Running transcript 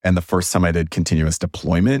And the first time I did continuous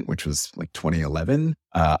deployment, which was like 2011,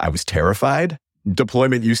 I was terrified.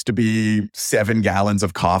 Deployment used to be 7 gallons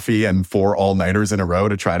of coffee and 4 all-nighters in a row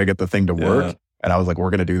to try to get the thing to work. Yeah. And I was like, we're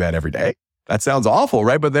going to do that every day. That sounds awful,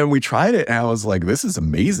 right? But then we tried it and I was like, this is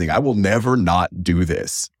amazing. I will never not do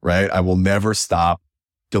this, right? I will never stop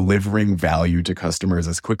delivering value to customers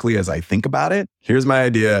as quickly as I think about it. Here's my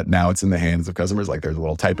idea. Now it's in the hands of customers. Like there's a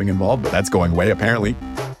little typing involved, but that's going away apparently.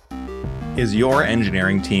 Is your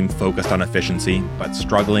engineering team focused on efficiency, but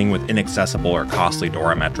struggling with inaccessible or costly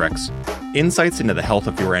DORA metrics? Insights into the health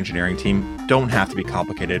of your engineering team don't have to be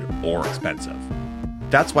complicated or expensive.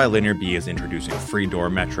 That's why LinearB is introducing free DORA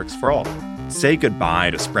metrics for all. Say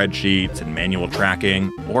goodbye to spreadsheets and manual tracking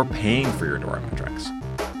or paying for your DORA metrics.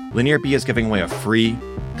 LinearB is giving away a free,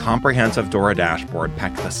 comprehensive DORA dashboard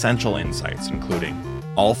packed with essential insights, including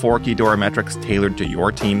all 4 key DORA metrics tailored to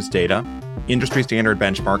your team's data, industry standard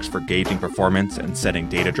benchmarks for gauging performance and setting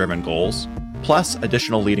data-driven goals, plus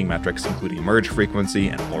additional leading metrics including merge frequency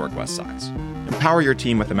and pull request size. Empower your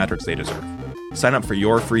team with the metrics they deserve. Sign up for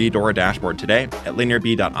your free DORA dashboard today at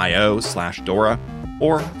linearb.io/DORA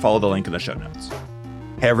or follow the link in the show notes.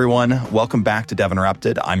 Hey everyone, welcome back to Dev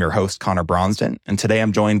Interrupted. I'm your host, Connor Bronsdon, and today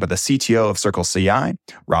I'm joined by the CTO of CircleCI,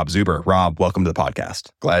 Rob Zuber. Rob, welcome to the podcast.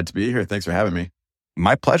 Glad to be here. Thanks for having me.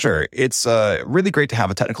 My pleasure. It's really great to have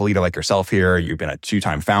a technical leader like yourself here. You've been a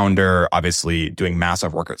 2-time founder, obviously doing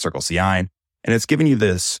massive work at CircleCI, and it's given you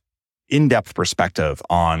this in-depth perspective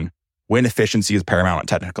on when efficiency is paramount in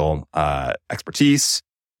technical expertise,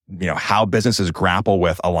 how businesses grapple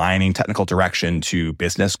with aligning technical direction to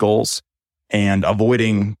business goals and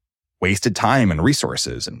avoiding wasted time and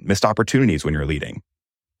resources and missed opportunities when you're leading.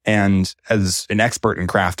 And as an expert in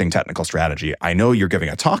crafting technical strategy, I know you're giving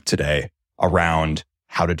a talk today around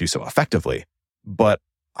how to do so effectively. But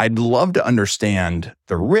I'd love to understand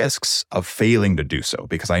the risks of failing to do so,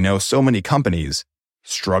 because I know so many companies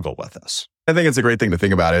struggle with this. I think it's a great thing to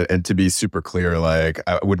think about it. And to be super clear, like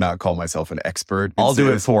I would not call myself an expert. I'll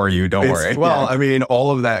do it for you. Don't worry. Well, I mean, all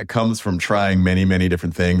of that comes from trying many, many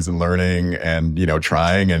different things and learning and,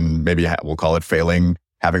 trying and maybe we'll call it failing,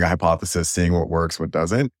 having a hypothesis, seeing what works, what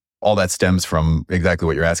doesn't. All that stems from exactly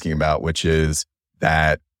what you're asking about, which is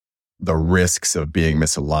that the risks of being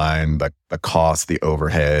misaligned, the cost, the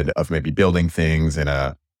overhead of maybe building things in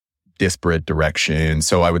a disparate direction.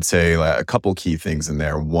 So I would say a couple key things in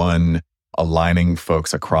there. One, aligning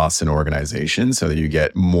folks across an organization so that you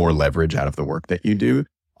get more leverage out of the work that you do.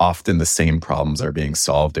 Often the same problems are being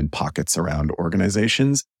solved in pockets around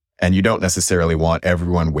organizations. And you don't necessarily want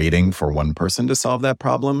everyone waiting for one person to solve that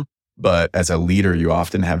problem. But as a leader, you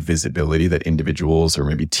often have visibility that individuals or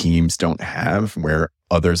maybe teams don't have where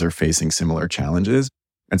others are facing similar challenges.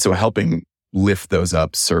 And so helping lift those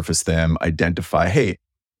up, surface them, identify, hey,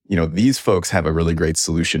 these folks have a really great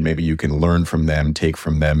solution. Maybe you can learn from them, take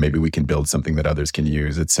from them. Maybe we can build something that others can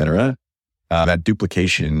use, et cetera. That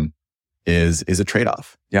duplication is a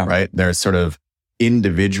trade-off, right? There's sort of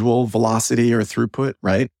individual velocity or throughput,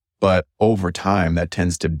 right? But over time, that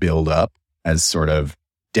tends to build up as sort of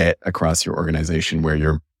debt across your organization where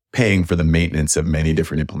you're paying for the maintenance of many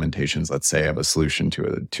different implementations, let's say, of a solution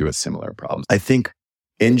to a similar problem. I think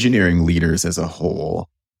engineering leaders as a whole,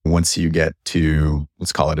 once you get to,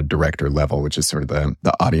 let's call it a director level, which is sort of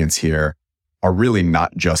the audience here, are really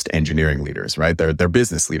not just engineering leaders, right? They're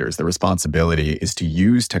business leaders. Their responsibility is to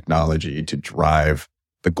use technology to drive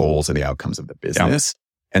the goals and the outcomes of the business.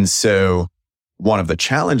 Yeah. And so one of the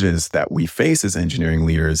challenges that we face as engineering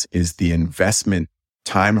leaders is the investment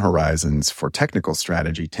time horizons for technical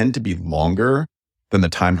strategy tend to be longer than the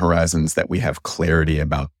time horizons that we have clarity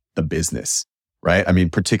about the business, right? I mean,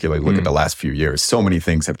 particularly look at the last few years. So many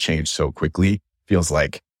things have changed so quickly. Feels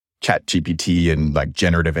like ChatGPT and like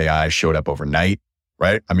generative AI showed up overnight,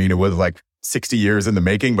 right? I mean, it was like 60 years in the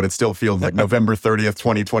making, but it still feels like November 30th,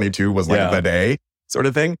 2022 was like the day sort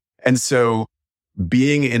of thing. And so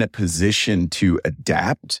being in a position to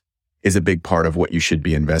adapt is a big part of what you should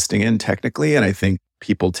be investing in technically. And I think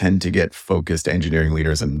people tend to get focused, engineering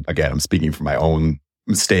leaders, and again, I'm speaking from my own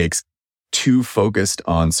mistakes, too focused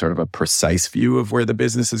on sort of a precise view of where the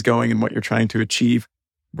business is going and what you're trying to achieve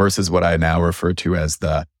versus what I now refer to as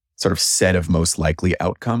the sort of set of most likely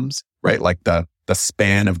outcomes, right? Like the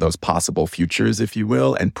span of those possible futures, if you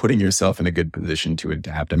will, and putting yourself in a good position to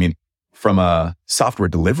adapt. I mean, from a software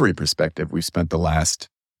delivery perspective, we've spent the last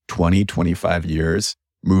 20, 25 years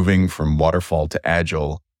moving from waterfall to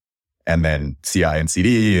agile and then CI and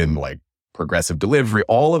CD and like progressive delivery.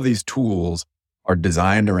 All of these tools are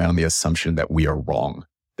designed around the assumption that we are wrong,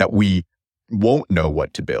 that we won't know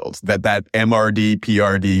what to build, that MRD,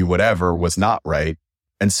 PRD, whatever was not right.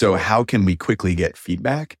 And so how can we quickly get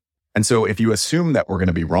feedback? And so if you assume that we're going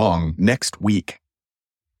to be wrong next week,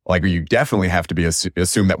 like you definitely have to be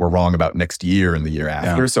assume that we're wrong about next year and the year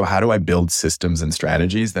after. Yeah. So how do I build systems and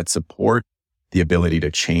strategies that support the ability to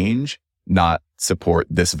change, not support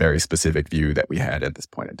this very specific view that we had at this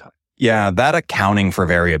point in time? Yeah, that accounting for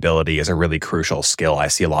variability is a really crucial skill I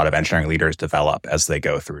see a lot of engineering leaders develop as they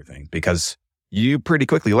go through things, because you pretty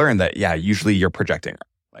quickly learn that, usually you're projecting.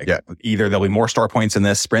 Either there'll be more store points in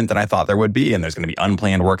this sprint than I thought there would be, and there's going to be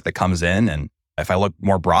unplanned work that comes in. And if I look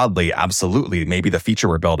more broadly, absolutely, maybe the feature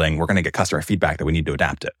we're building, we're going to get customer feedback that we need to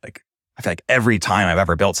adapt it. Like, I feel like every time I've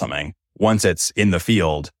ever built something, once it's in the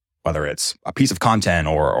field, whether it's a piece of content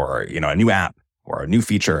or a new app or a new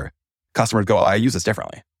feature, customers go, I use this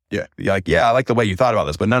differently. Yeah. You're like, I like the way you thought about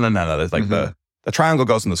this, but no. There's like the triangle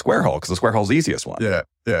goes in the square hole because the square hole is the easiest one. Yeah.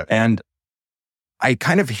 Yeah. And I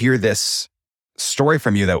kind of hear this story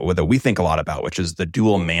from you that we think a lot about, which is the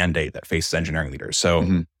dual mandate that faces engineering leaders.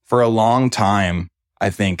 So for a long time, I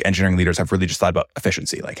think engineering leaders have really just thought about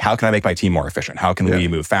efficiency. Like, how can I make my team more efficient? How can we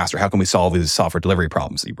move faster? How can we solve these software delivery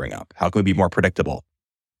problems that you bring up? How can we be more predictable?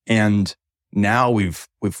 And now we've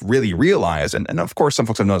really realized, and of course, some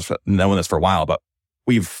folks have known this for a while, but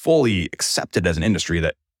we've fully accepted as an industry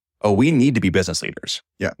that, we need to be business leaders.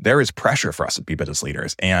 Yeah. There is pressure for us to be business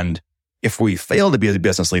leaders. And if we fail to be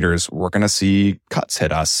business leaders, we're going to see cuts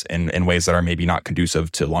hit us in ways that are maybe not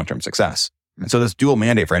conducive to long-term success. And so this dual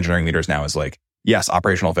mandate for engineering leaders now is like, yes,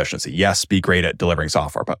 operational efficiency. Yes, be great at delivering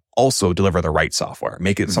software, but also deliver the right software.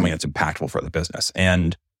 Make it something that's impactful for the business.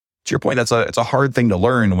 And to your point, it's a hard thing to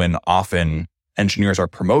learn when often engineers are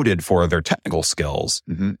promoted for their technical skills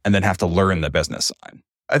and then have to learn the business side.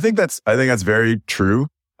 I think that's very true.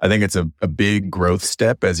 I think it's a big growth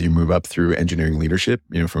step as you move up through engineering leadership,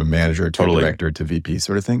 from a manager to a director to VP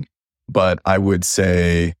sort of thing. But I would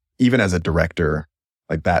say, even as a director,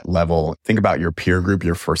 like that level, think about your peer group,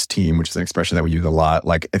 your first team, which is an expression that we use a lot.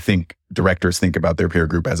 Like, I think directors think about their peer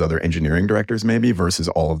group as other engineering directors maybe versus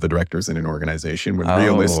all of the directors in an organization, when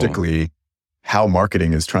realistically, how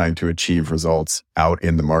marketing is trying to achieve results out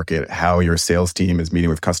in the market, how your sales team is meeting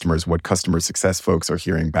with customers, what customer success folks are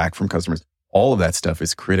hearing back from customers. All of that stuff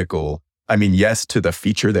is critical. I mean, yes, to the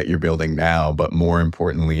feature that you're building now, but more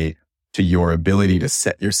importantly, to your ability to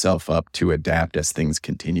set yourself up to adapt as things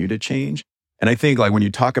continue to change. And I think, like, when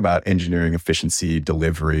you talk about engineering efficiency,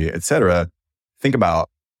 delivery, et cetera, think about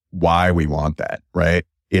why we want that, right?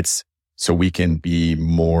 It's so we can be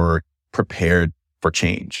more prepared for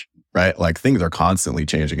change, right? Like, things are constantly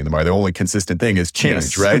changing in the market. The only consistent thing is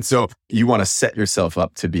change, right? So you want to set yourself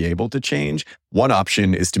up to be able to change. One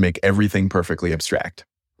option is to make everything perfectly abstract,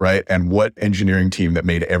 right? And what engineering team that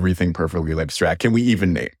made everything perfectly abstract can we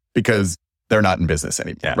even name? Because they're not in business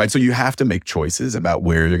anymore, right? So you have to make choices about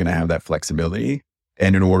where you're going to have that flexibility.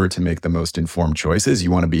 And in order to make the most informed choices,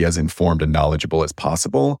 you want to be as informed and knowledgeable as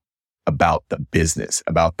possible about the business,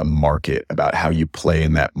 about the market, about how you play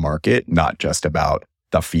in that market, not just about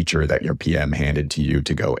the feature that your PM handed to you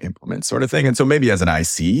to go implement, sort of thing. And so maybe as an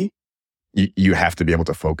IC, you have to be able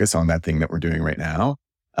to focus on that thing that we're doing right now.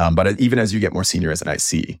 But even as you get more senior as an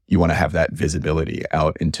IC, you want to have that visibility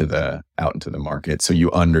out into the market, so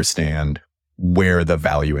you understand where the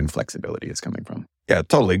value and flexibility is coming from. Yeah,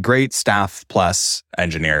 totally. Great staff plus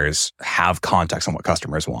engineers have context on what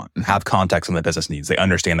customers want, have context on the business needs. They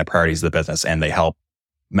understand the priorities of the business, and they help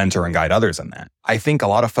mentor and guide others in that. I think a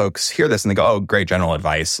lot of folks hear this and they go, oh, great general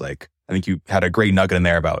advice. Like, I think you had a great nugget in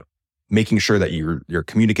there about making sure that you're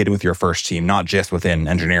communicating with your first team, not just within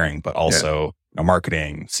engineering, but also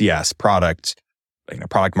marketing, CS, product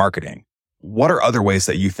marketing. What are other ways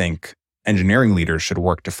that you think engineering leaders should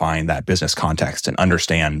work to find that business context and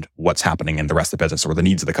understand what's happening in the rest of the business or the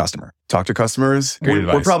needs of the customer? Talk to customers.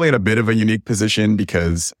 We're probably in a bit of a unique position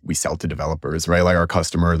because we sell to developers, right? Like, our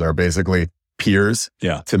customers are basically peers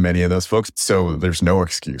to many of those folks. So there's no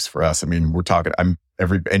excuse for us. I mean,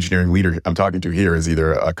 every engineering leader I'm talking to here is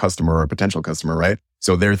either a customer or a potential customer, right?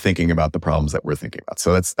 So they're thinking about the problems that we're thinking about.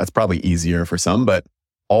 So that's probably easier for some, but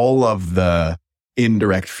all of the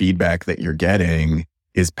indirect feedback that you're getting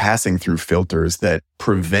is passing through filters that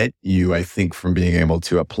prevent you, I think, from being able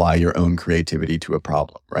to apply your own creativity to a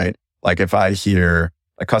problem, right? Like, if I hear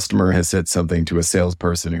a customer has said something to a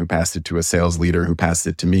salesperson who passed it to a sales leader who passed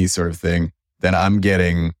it to me, sort of thing, then I'm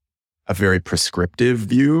getting a very prescriptive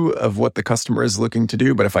view of what the customer is looking to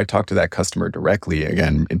do. But if I talk to that customer directly,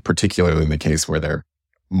 again, in particular in the case where they're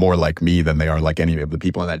more like me than they are like any of the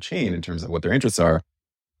people in that chain in terms of what their interests are,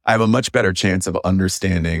 I have a much better chance of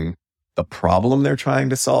understanding the problem they're trying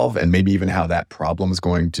to solve and maybe even how that problem is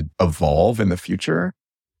going to evolve in the future.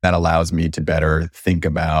 That allows me to better think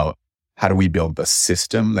about how do we build the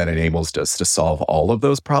system that enables us to solve all of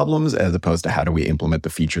those problems, as opposed to how do we implement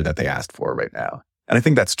the feature that they asked for right now? And I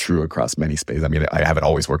think that's true across many spaces. I mean, I haven't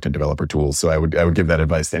always worked in developer tools, so I would give that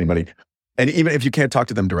advice to anybody. And even if you can't talk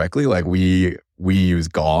to them directly, like we use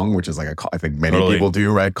Gong, which is like I think many people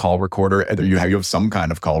do, right? Call recorder. You have some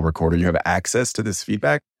kind of call recorder. You have access to this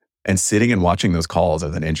feedback. And sitting and watching those calls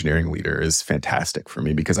as an engineering leader is fantastic for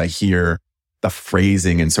me, because I hear the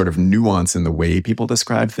phrasing and sort of nuance in the way people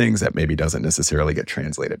describe things that maybe doesn't necessarily get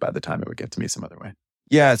translated by the time it would get to me some other way.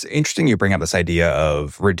 Yeah, it's interesting you bring up this idea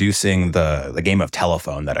of reducing the game of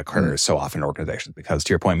telephone that occurs so often in organizations, because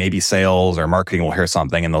to your point, maybe sales or marketing will hear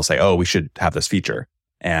something and they'll say, oh, we should have this feature.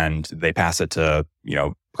 And they pass it to,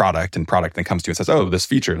 product, and product then comes to you and says, oh, this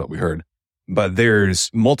feature that we heard. But there's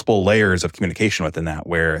multiple layers of communication within that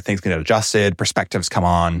where things get adjusted, perspectives come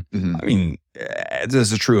on. Mm-hmm. I mean,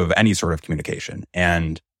 this is true of any sort of communication.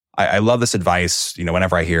 And I love this advice.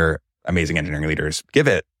 Whenever I hear amazing engineering leaders give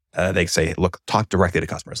it, they say, look, talk directly to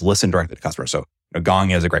customers, listen directly to customers. So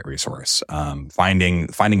Gong is a great resource.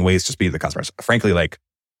 Finding ways to speak to the customers. Frankly, like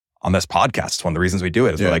on this podcast, it's one of the reasons we do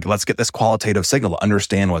it is we're like, let's get this qualitative signal to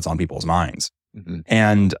understand what's on people's minds. Mm-hmm.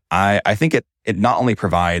 And I think it not only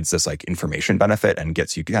provides this like information benefit and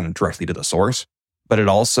gets you kind of directly to the source, but it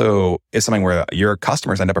also is something where your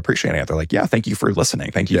customers end up appreciating it. They're like, yeah, thank you for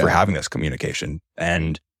listening. Thank you for having this communication.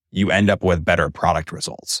 And you end up with better product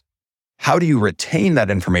results. How do you retain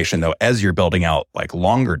that information though, as you're building out like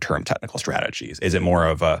longer term technical strategies? Is it more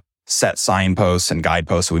of a set signposts and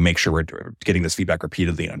guideposts so we make sure we're getting this feedback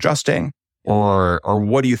repeatedly and adjusting? Or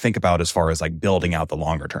what do you think about as far as like building out the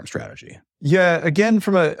longer term strategy? Yeah, again,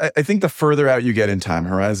 I think the further out you get in time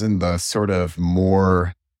horizon, the sort of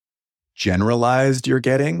more generalized you're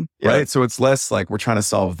getting, right? So it's less like we're trying to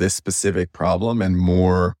solve this specific problem and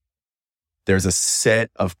more there's a set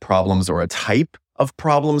of problems or a type of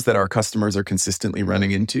problems that our customers are consistently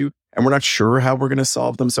running into, and we're not sure how we're going to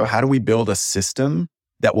solve them. So how do we build a system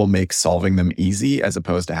that will make solving them easy, as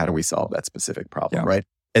opposed to how do we solve that specific problem, right?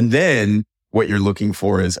 And then what you're looking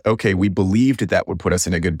for is, okay, we believed that would put us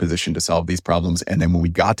in a good position to solve these problems. And then when we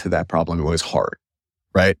got to that problem, it was hard,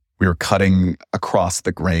 right? We were cutting across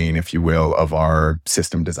the grain, if you will, of our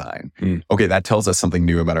system design. Okay, that tells us something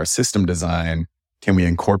new about our system design. Can we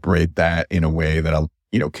incorporate that in a way that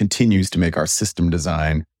continues to make our system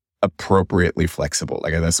design appropriately flexible?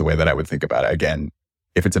 Like that's the way that I would think about it. Again,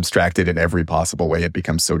 if it's abstracted in every possible way, it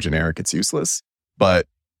becomes so generic, it's useless. But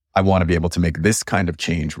I want to be able to make this kind of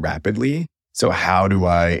change rapidly. So how do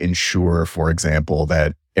I ensure, for example,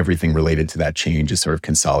 that everything related to that change is sort of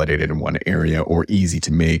consolidated in one area or easy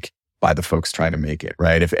to make by the folks trying to make it,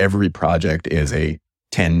 right? If every project is a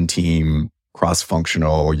 10-team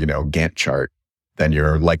cross-functional, Gantt chart, then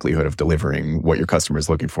your likelihood of delivering what your customer is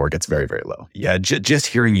looking for gets very, very low. Yeah, just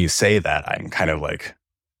hearing you say that, I'm kind of like,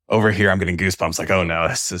 over here, I'm getting goosebumps like, oh no,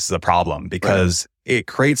 this is a problem, because it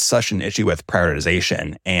creates such an issue with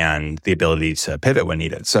prioritization and the ability to pivot when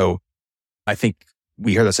needed. So I think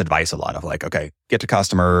we hear this advice a lot of like, okay, get to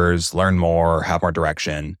customers, learn more, have more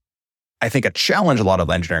direction. I think a challenge a lot of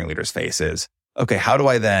engineering leaders face is, okay, how do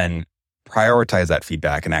I then prioritize that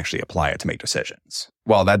feedback and actually apply it to make decisions?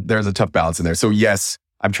 Well, there's a tough balance in there. So yes,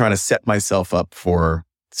 I'm trying to set myself up for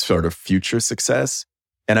sort of future success.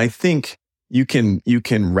 And I think you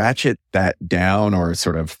can ratchet that down or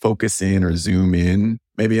sort of focus in or zoom in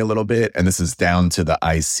maybe a little bit. And this is down to the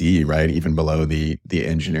IC, right? Even below the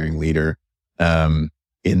engineering leader,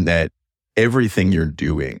 in that everything you're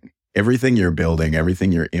doing, everything you're building,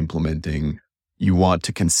 everything you're implementing, you want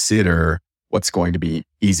to consider what's going to be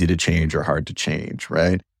easy to change or hard to change,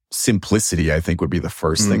 right? Simplicity, I think, would be the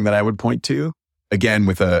first thing that I would point to. Again,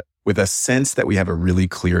 with a sense that we have a really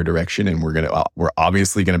clear direction and we're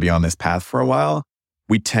obviously going to be on this path for a while,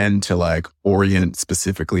 we tend to like orient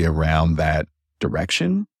specifically around that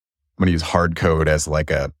direction. I'm going to use hard code as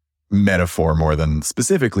like a metaphor more than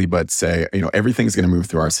specifically, but say, everything's going to move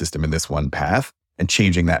through our system in this one path, and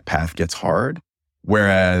changing that path gets hard.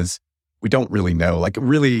 Whereas we don't really know, like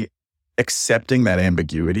really accepting that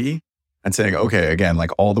ambiguity and saying, okay, again,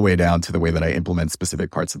 like all the way down to the way that I implement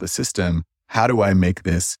specific parts of the system, how do I make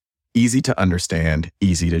this easy to understand,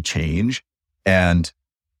 easy to change? And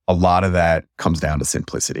a lot of that comes down to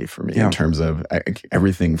simplicity for me in terms of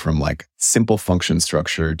everything from like simple function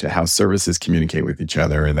structure to how services communicate with each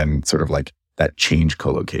other, and then sort of like that change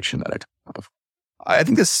co-location that I talked about before. I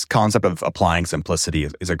think this concept of applying simplicity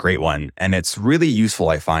is a great one. And it's really useful,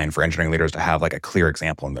 I find, for engineering leaders to have like a clear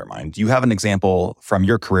example in their mind. Do you have an example from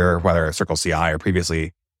your career, whether CircleCI or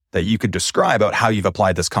previously, that you could describe about how you've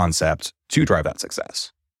applied this concept to drive that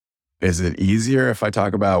success? Is it easier if I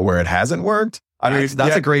talk about where it hasn't worked? I mean,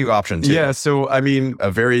 That's a great option too. Yeah. So, I mean, a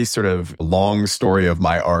very sort of long story of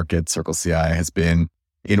my arc at CircleCI has been,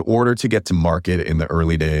 in order to get to market in the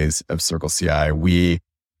early days of CircleCI, we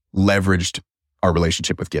leveraged our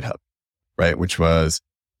relationship with GitHub, right? Which was,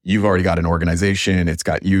 you've already got an organization, it's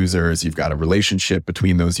got users, you've got a relationship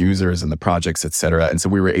between those users and the projects, et cetera. And so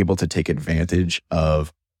we were able to take advantage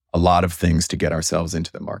of a lot of things to get ourselves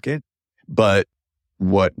into the market. But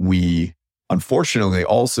what we unfortunately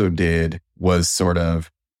also did was sort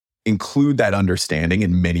of include that understanding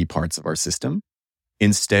in many parts of our system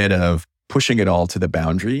instead of pushing it all to the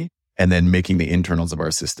boundary and then making the internals of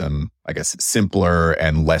our system, I guess, simpler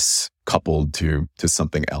and less coupled to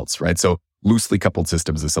something else, right? So loosely coupled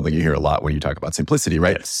systems is something you hear a lot when you talk about simplicity,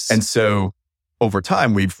 right? Yes. And so over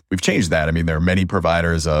time, we've changed that. I mean, there are many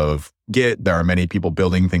providers of Git. There are many people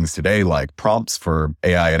building things today like prompts for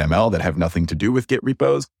AI and ML that have nothing to do with Git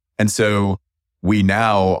repos. And so we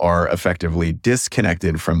now are effectively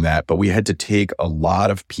disconnected from that, but we had to take a lot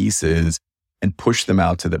of pieces and push them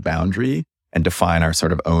out to the boundary and define our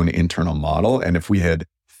sort of own internal model. And if we had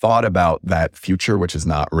thought about that future, which is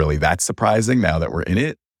not really that surprising now that we're in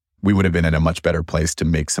it, we would have been in a much better place to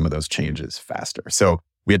make some of those changes faster. So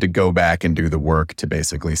we had to go back and do the work to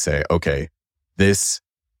basically say, okay, this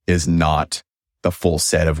is not the full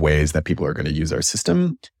set of ways that people are going to use our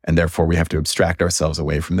system. And therefore we have to abstract ourselves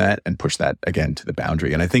away from that and push that again to the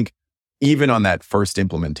boundary. And I think even on that first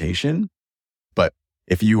implementation, but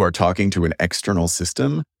if you are talking to an external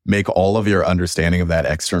system, make all of your understanding of that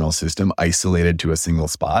external system isolated to a single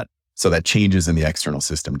spot so that changes in the external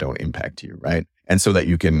system don't impact you, right? And so that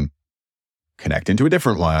you can connect into a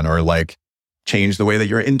different one or like change the way that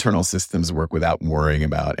your internal systems work without worrying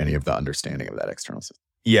about any of the understanding of that external system.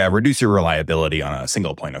 Yeah, reduce your reliability on a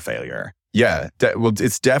single point of failure. Yeah, well,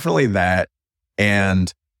 it's definitely that,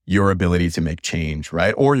 and your ability to make change,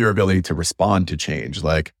 right? Or your ability to respond to change.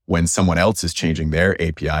 Like when someone else is changing their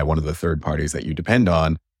API, one of the third parties that you depend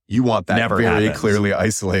on, you want that Never very happens. clearly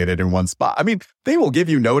isolated in one spot. I mean, they will give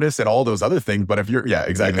you notice and all those other things, but if you're, yeah,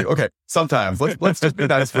 exactly. Okay, sometimes let's just be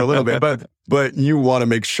nice for a little bit, but you want to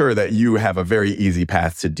make sure that you have a very easy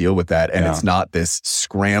path to deal with that, and it's not this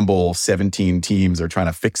scramble. 17 teams are trying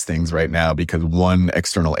to fix things right now because one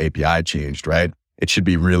external API changed, right? It should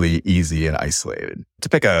be really easy and isolated. To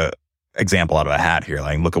pick a example out of a hat here,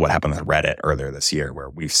 like look at what happened with Reddit earlier this year, where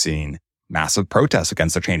we've seen massive protests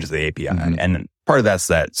against the changes to the API. Mm-hmm. And part of that's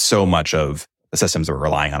that so much of the systems that were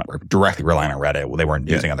relying on it were directly relying on Reddit. Well, they weren't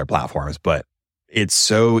using other platforms, but it's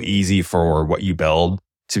so easy for what you build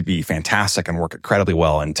to be fantastic and work incredibly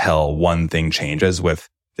well until one thing changes with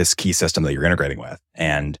this key system that you're integrating with.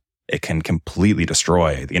 And it can completely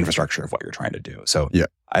destroy the infrastructure of what you're trying to do. So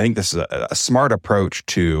I think this is a smart approach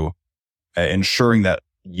to ensuring that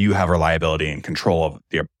you have reliability and control of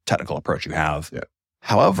the technical approach you have. Yeah.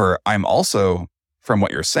 However, I'm also, from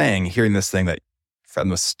what you're saying, hearing this thing that from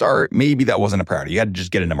the start, maybe that wasn't a priority. You had to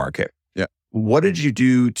just get into market. Yeah. What did you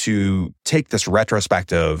do to take this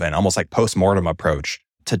retrospective and almost like post-mortem approach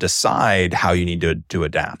to decide how you need to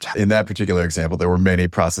adapt? In that particular example, there were many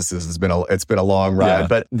processes. It's been a long ride,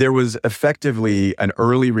 but there was effectively an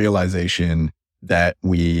early realization that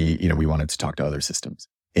we wanted to talk to other systems.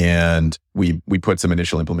 And we put some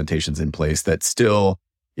initial implementations in place that still,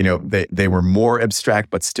 they were more abstract,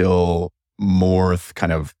 but still more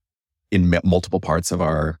kind of in multiple parts of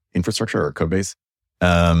our infrastructure or code base.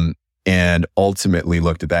 And ultimately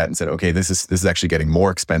looked at that and said, okay, this is actually getting more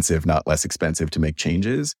expensive, not less expensive to make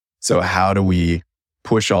changes. So how do we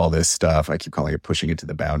push all this stuff? I keep calling it pushing it to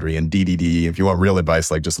the boundary. And DDD, if you want real advice,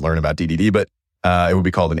 like just learn about DDD, but it would be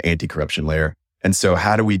called an anti-corruption layer. And so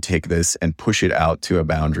how do we take this and push it out to a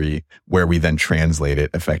boundary where we then translate it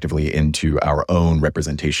effectively into our own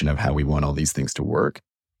representation of how we want all these things to work?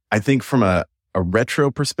 I think from a retro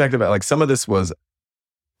perspective, like some of this was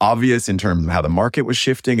obvious in terms of how the market was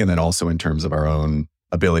shifting and then also in terms of our own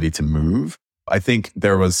ability to move. I think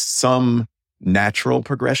there was some natural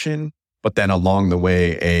progression, but then along the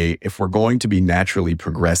way, if we're going to be naturally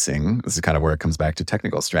progressing, this is kind of where it comes back to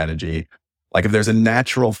technical strategy. Like if there's a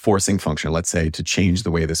natural forcing function, let's say, to change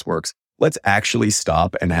the way this works, let's actually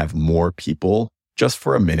stop and have more people just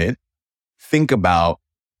for a minute think about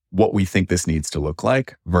what we think this needs to look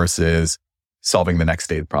like versus solving the next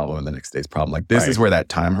day's problem and the next day's problem. Like this is where that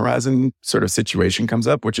time horizon sort of situation comes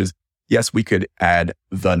up, which is, yes, we could add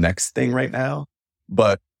the next thing right now,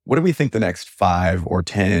 but what do we think the next 5 or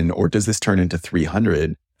 10, or does this turn into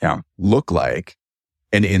 300 look like?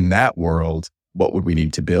 And in that world, what would we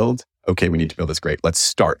need to build? Okay, we need to build this. Great. Let's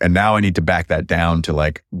start. And now I need to back that down to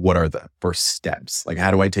like, what are the first steps? Like,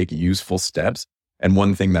 how do I take useful steps And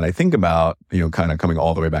one thing that I think about, kind of coming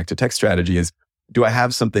all the way back to tech strategy is, do I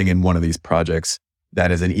have something in one of these projects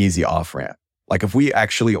that is an easy off-ramp? Like if we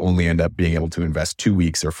actually only end up being able to invest 2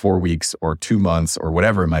 weeks or 4 weeks or 2 months or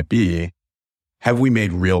whatever it might be, have we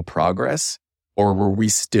made real progress? Or were we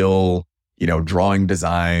still, drawing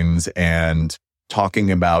designs and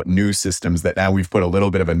talking about new systems that now we've put a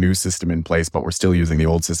little bit of a new system in place, but we're still using the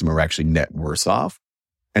old system and we're actually net worse off?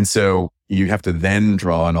 And so you have to then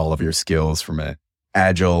draw on all of your skills from an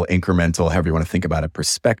agile, incremental, however you want to think about it,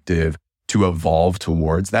 perspective to evolve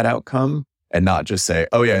towards that outcome and not just say,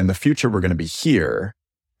 oh yeah, in the future, we're going to be here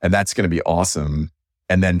and that's going to be awesome.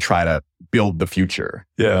 And then try to build the future.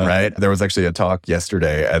 Yeah. Right. There was actually a talk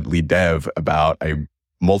yesterday at Lead Dev about a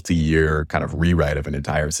multi-year kind of rewrite of an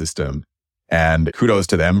entire system. And kudos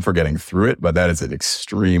to them for getting through it. But that is an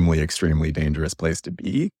extremely, extremely dangerous place to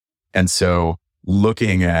be. And so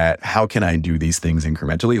looking at how can I do these things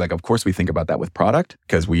incrementally? Like, of course, we think about that with product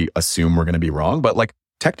because we assume we're going to be wrong. But like,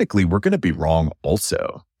 technically, we're going to be wrong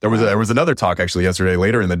also. There was another talk actually yesterday,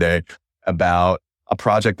 later in the day, about a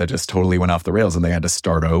project that just totally went off the rails and they had to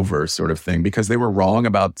start over sort of thing because they were wrong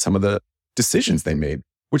about some of the decisions they made,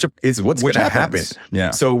 which is what's going to happen.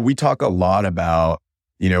 Yeah. So we talk a lot about,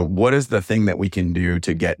 what is the thing that we can do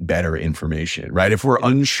to get better information, right? If we're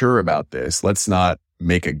unsure about this, let's not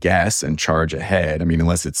make a guess and charge ahead. I mean,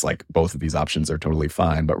 unless it's like both of these options are totally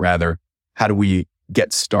fine, but rather, how do we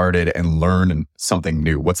get started and learn something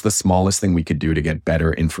new? What's the smallest thing we could do to get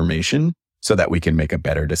better information so that we can make a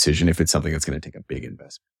better decision if it's something that's going to take a big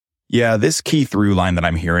investment? Yeah, this key through line that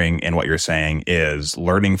I'm hearing in what you're saying is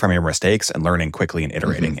learning from your mistakes and learning quickly and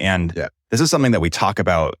iterating. And this is something that we talk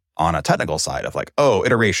about on a technical side of like,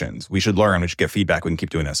 iterations. We should learn, we should get feedback, we can keep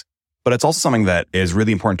doing this. But it's also something that is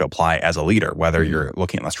really important to apply as a leader, whether you're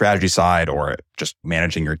looking at the strategy side or just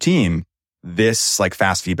managing your team. This like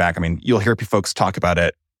fast feedback, I mean, you'll hear folks talk about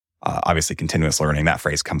it. Obviously, continuous learning, that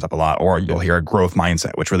phrase comes up a lot. Or you'll hear a growth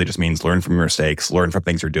mindset, which really just means learn from your mistakes, learn from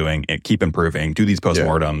things you're doing, and keep improving, do these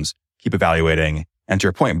postmortems, keep evaluating. And to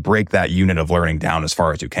your point, break that unit of learning down as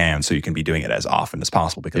far as you can so you can be doing it as often as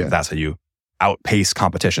possible because that's how you outpace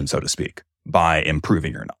competition, so to speak, by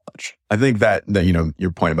improving your knowledge. I think that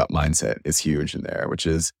your point about mindset is huge in there, which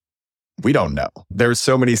is we don't know. There's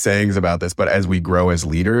so many sayings about this, but as we grow as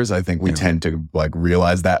leaders, I think we tend to like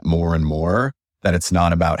realize that more and more, that it's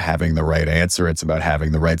not about having the right answer. It's about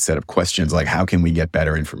having the right set of questions. Like, how can we get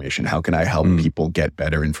better information? How can I help people get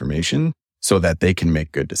better information so that they can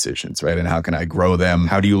make good decisions, right? And how can I grow them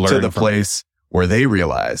how do you learn to the place where they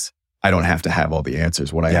realize I don't have to have all the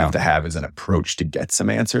answers. What I have to have is an approach to get some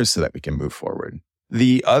answers so that we can move forward.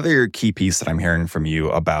 The other key piece that I'm hearing from you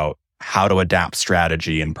about how to adapt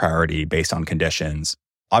strategy and priority based on conditions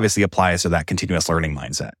obviously applies to that continuous learning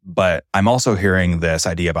mindset. But I'm also hearing this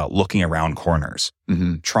idea about looking around corners,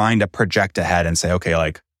 trying to project ahead and say, okay,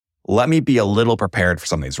 like, let me be a little prepared for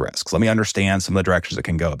some of these risks. Let me understand some of the directions it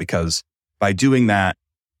can go, because by doing that,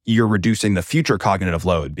 you're reducing the future cognitive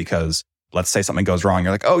load. Because let's say something goes wrong.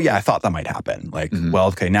 You're like, oh yeah, I thought that might happen. Like, well,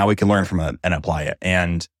 okay, now we can learn from it and apply it.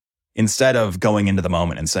 And instead of going into the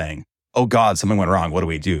moment and saying, oh God, something went wrong, what do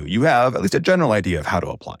we do? You have at least a general idea of how to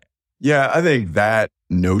apply it. Yeah, I think that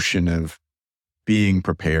notion of being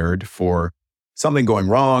prepared for something going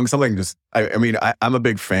wrong, something just, I'm a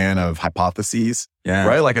big fan of hypotheses,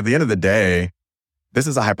 right? Like at the end of the day, this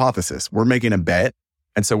is a hypothesis. We're making a bet.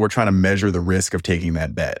 And so we're trying to measure the risk of taking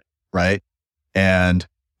that bet, right? And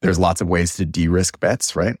there's lots of ways to de-risk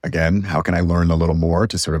bets, right? Again, how can I learn a little more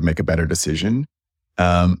to sort of make a better decision?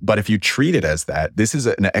 But if you treat it as that, this is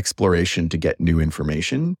an exploration to get new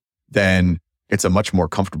information, then it's a much more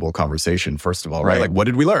comfortable conversation, first of all, right? Like, what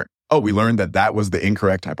did we learn? Oh, we learned that was the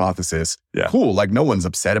incorrect hypothesis. Yeah. Cool. Like, no one's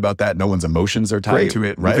upset about that. No one's emotions are tied to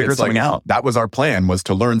it, right? We figured something out. That was our plan, was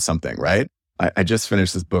to learn something, right? I just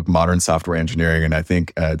finished this book, Modern Software Engineering, and I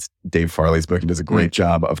think it's Dave Farley's book. He does a great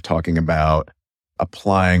job of talking about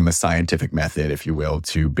applying the scientific method, if you will,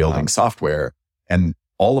 to building software. And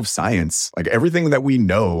all of science, like everything that we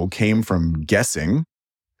know, came from guessing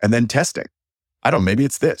and then testing. Maybe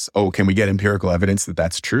it's this. Oh, can we get empirical evidence that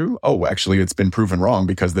that's true? Oh, actually, it's been proven wrong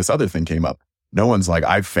because this other thing came up. No one's like,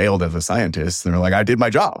 I've failed as a scientist. They're like, I did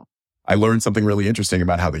my job. I learned something really interesting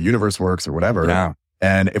about how the universe works or whatever. Yeah.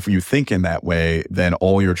 And if you think in that way, then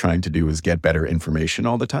all you're trying to do is get better information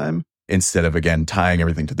all the time, instead of, again, tying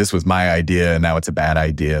everything to this was my idea and now it's a bad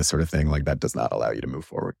idea sort of thing. Like, that does not allow you to move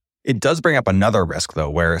forward. It does bring up another risk, though,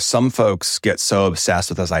 where some folks get so obsessed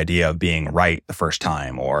with this idea of being right the first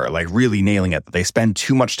time or like really nailing it that they spend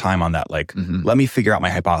too much time on that. Like, let me figure out my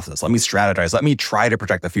hypothesis. Let me strategize. Let me try to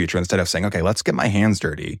protect the future instead of saying, okay, let's get my hands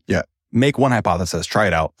dirty. Yeah. make one hypothesis, try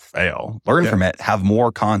it out, fail, learn from it, have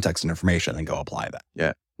more context and information, and go apply that.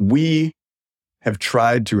 Yeah. We have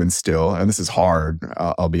tried to instill, and this is hard,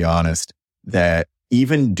 I'll be honest, that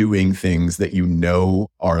even doing things that you know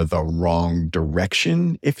are the wrong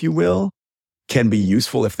direction, if you will, can be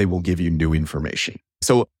useful if they will give you new information.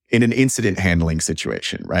 So in an incident handling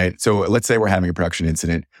situation, right? So let's say we're having a production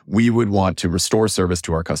incident. We would want to restore service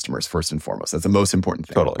to our customers first and foremost. That's the most important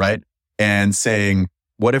thing, right? And saying,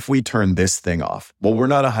 what if we turn this thing off? Well, we're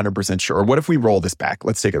not 100% sure. Or what if we roll this back?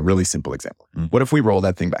 Let's take a really simple example. What if we roll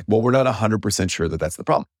that thing back? Well, we're not 100% sure that that's the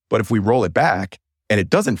problem. But if we roll it back and it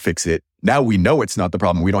doesn't fix it, now we know it's not the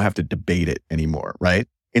problem. We don't have to debate it anymore, right?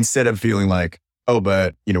 Instead of feeling like, oh,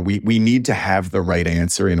 but we need to have the right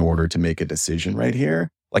answer in order to make a decision right here.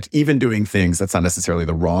 Like even doing things that's not necessarily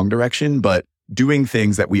the wrong direction, but doing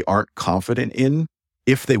things that we aren't confident in,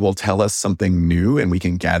 if they will tell us something new and we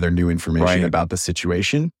can gather new information about the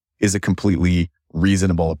situation, is a completely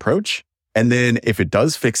reasonable approach. And then if it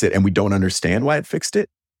does fix it and we don't understand why it fixed it,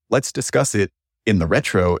 let's discuss it in the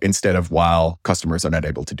retro instead of while customers are not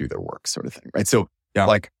able to do their work, sort of thing, right? So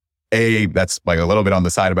like A, that's like a little bit on the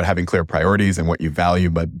side about having clear priorities and what you value,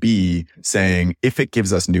 but B, saying if it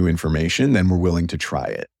gives us new information, then we're willing to try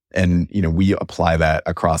it. And, we apply that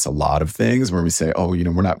across a lot of things where we say, oh,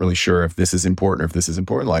 we're not really sure if this is important or if this is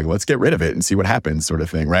important. Like, let's get rid of it and see what happens, sort of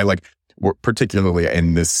thing, right? Like, we're particularly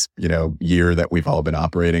in this, year that we've all been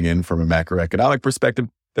operating in from a macroeconomic perspective,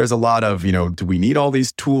 there's a lot of, do we need all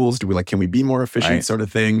these tools? Can we be more efficient, sort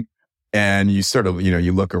of thing? And you sort of,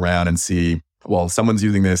 you look around and see, well, someone's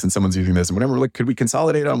using this and someone's using this and whatever. Like, could we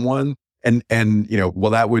consolidate on one? And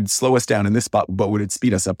well, that would slow us down in this spot, but would it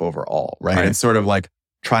speed us up overall, right? It's sort of like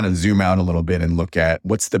trying to zoom out a little bit and look at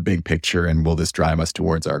what's the big picture and will this drive us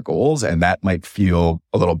towards our goals? And that might feel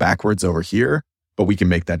a little backwards over here, but we can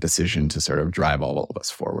make that decision to sort of drive all of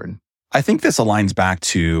us forward. I think this aligns back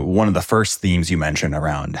to one of the first themes you mentioned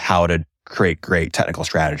around how to create great technical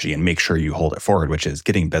strategy and make sure you hold it forward, which is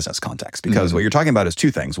getting business context. Because what you're talking about is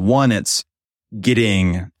two things. One, it's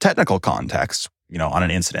getting technical context, on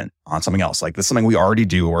an incident, on something else. Like this is something we already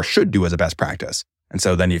do or should do as a best practice. And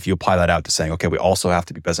so then if you apply that out to saying, okay, we also have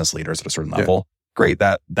to be business leaders at a certain level, great.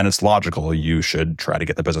 Then it's logical. You should try to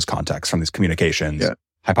get the business context from these communications,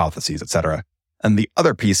 hypotheses, et cetera. And the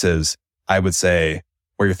other piece is, I would say,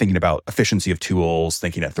 where you're thinking about efficiency of tools,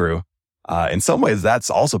 thinking it through. In some ways, that's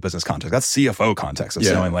also business context. That's CFO context of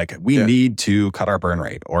knowing like we need to cut our burn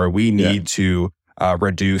rate, or we need to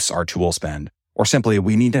reduce our tool spend, or simply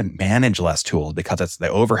we need to manage less tools because it's the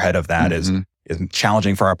overhead of that is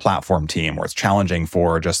challenging for our platform team, or it's challenging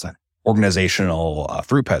for just organizational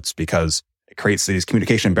throughputs because it creates these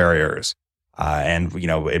communication barriers and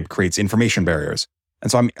it creates information barriers. And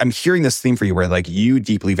so I'm hearing this theme for you where like you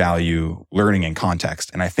deeply value learning and context,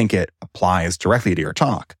 and I think it applies directly to your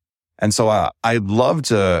talk. And so I'd love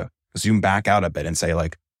to zoom back out a bit and say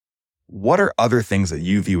like, what are other things that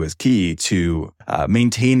you view as key to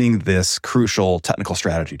maintaining this crucial technical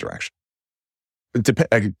strategy direction? It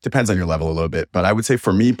depends on your level a little bit, but I would say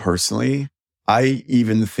for me personally, I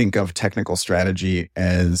even think of technical strategy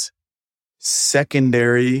as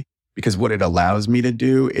secondary because what it allows me to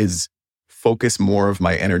do is focus more of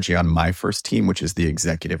my energy on my first team, which is the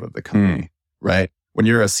executive of the company, right? When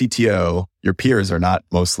you're a CTO, your peers are not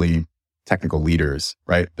mostly technical leaders,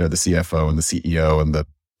 right? They're the CFO and the CEO and the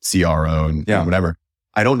CRO and whatever.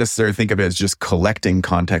 I don't necessarily think of it as just collecting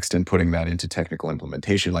context and putting that into technical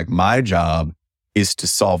implementation. Like my job is to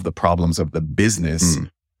solve the problems of the business.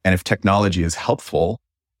 And if technology is helpful,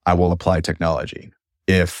 I will apply technology.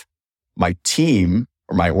 If my team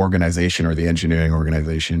or my organization or the engineering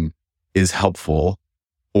organization is helpful,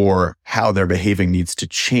 or how they're behaving needs to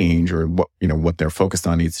change, or what they're focused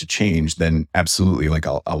on needs to change, then absolutely, like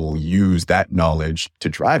I will use that knowledge to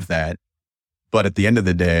drive that. But at the end of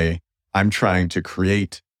the day, I'm trying to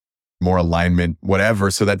create more alignment,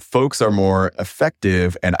 whatever, so that folks are more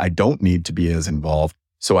effective and I don't need to be as involved.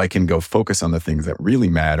 So I can go focus on the things that really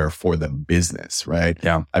matter for the business, right?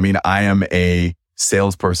 Yeah. I mean, I am a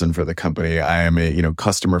salesperson for the company. I am a,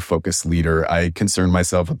 customer focused leader. I concern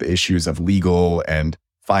myself with the issues of legal and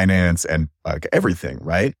finance and everything,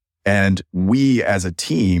 right? And we as a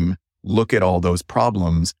team look at all those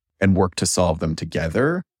problems and work to solve them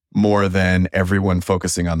together more than everyone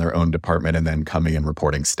focusing on their own department and then coming and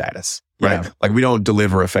reporting status, right? Yeah. Like we don't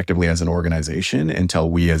deliver effectively as an organization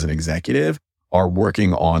until we as an executive are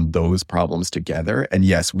working on those problems together. And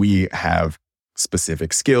yes, we have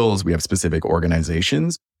specific skills, we have specific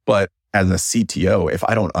organizations, but as a CTO, if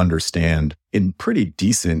I don't understand in pretty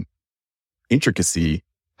decent intricacy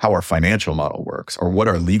how our financial model works or what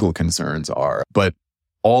our legal concerns are, but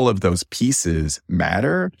all of those pieces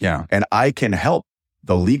matter. Yeah. And I can help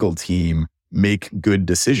the legal team make good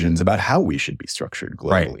decisions about how we should be structured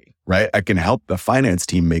globally, right? I can help the finance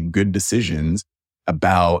team make good decisions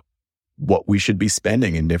about what we should be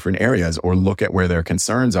spending in different areas, or look at where their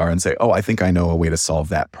concerns are and say, oh, I think I know a way to solve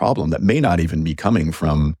that problem that may not even be coming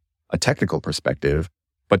from a technical perspective,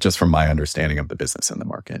 but just from my understanding of the business and the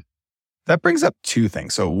market. That brings up two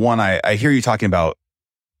things. So one, I hear you talking about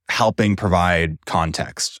helping provide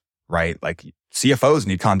context, right? Like CFOs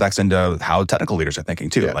need context into how technical leaders are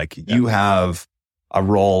thinking too. You have a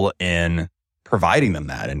role in providing them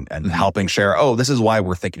that and helping share, oh, this is why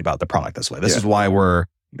we're thinking about the product this way. This is why we're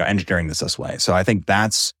engineering this way. So I think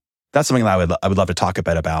that's something that I would love to talk a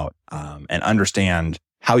bit about and understand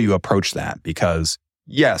how you approach that. Because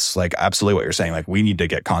yes, like absolutely what you're saying, like we need to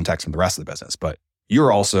get context from the rest of the business, but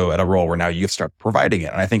you're also at a role where now you have to start providing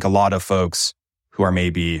it. And I think a lot of folks who are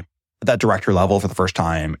maybe at that director level for the first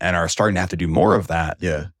time and are starting to have to do more of that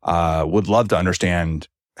would love to understand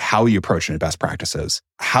how you approach it in best practices.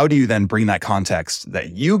 How do you then bring that context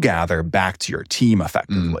that you gather back to your team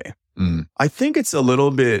effectively? I think it's a little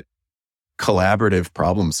bit collaborative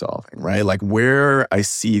problem solving, right? Like where I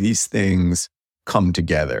see these things come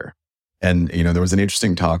together. And, there was an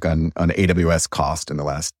interesting talk on AWS cost in the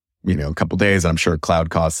last, couple days. I'm sure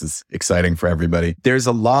cloud costs is exciting for everybody. There's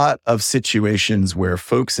a lot of situations where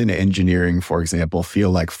folks in engineering, for example,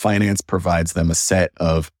 feel like finance provides them a set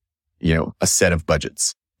of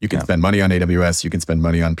budgets. You can spend money on AWS, you can spend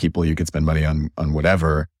money on people, you can spend money on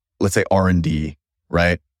whatever. Let's say R&D,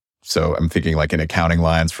 right? So I'm thinking like in accounting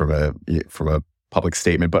lines from a public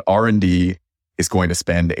statement, but R&D is going to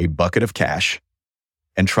spend a bucket of cash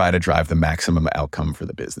and try to drive the maximum outcome for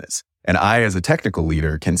the business. And I, as a technical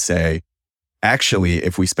leader, can say, actually,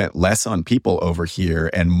 if we spent less on people over here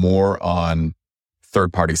and more on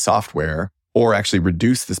third-party software, or actually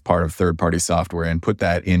reduce this part of third-party software and put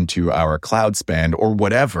that into our cloud spend or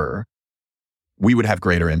whatever, we would have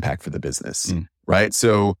greater impact for the business, right?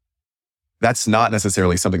 So that's not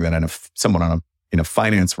necessarily something that someone in a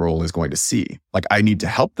finance role is going to see. Like I need to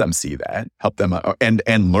help them see that, help them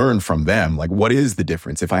and learn from them. Like what is the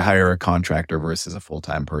difference if I hire a contractor versus a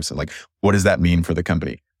full-time person? Like what does that mean for the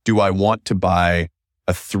company? Do I want to buy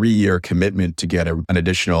a 3-year commitment to get an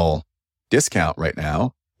additional discount right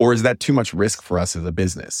now? Or is that too much risk for us as a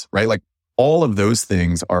business, right? Like all of those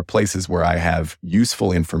things are places where I have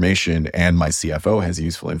useful information and my CFO has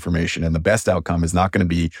useful information. And the best outcome is not going to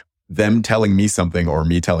be them telling me something or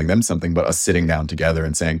me telling them something, but us sitting down together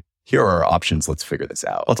and saying, here are our options. Let's figure this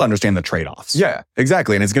out. Let's understand the trade-offs. Yeah,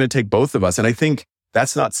 exactly. And it's going to take both of us. And I think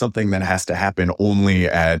that's not something that has to happen only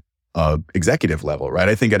at executive level, right?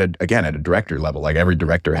 I think at a director level, like every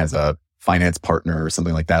director has a finance partner or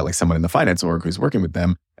something like that, like someone in the finance org who's working with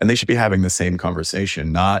them, and they should be having the same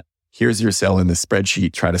conversation, not here's your cell in this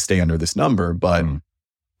spreadsheet, try to stay under this number, but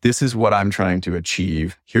this is what I'm trying to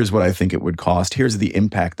achieve. Here's what I think it would cost. Here's the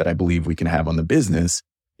impact that I believe we can have on the business.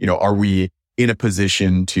 Are we in a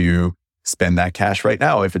position to spend that cash right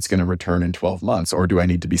now if it's going to return in 12 months? Or do I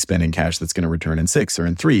need to be spending cash that's going to return in 6 or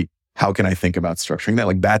in 3? How can I think about structuring that?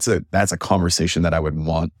 Like that's a conversation that I would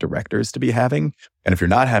want directors to be having. And if you're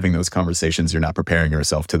not having those conversations, you're not preparing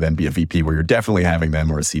yourself to then be a VP where you're definitely having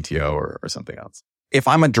them, or a CTO or something else. If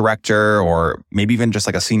I'm a director or maybe even just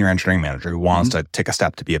like a senior engineering manager who wants to take a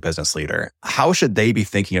step to be a business leader, how should they be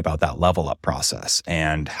thinking about that level up process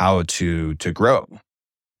and how to grow?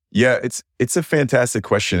 Yeah, it's a fantastic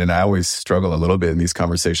question. And I always struggle a little bit in these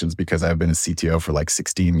conversations because I've been a CTO for like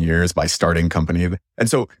 16 years by starting company. And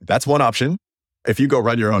so that's one option. If you go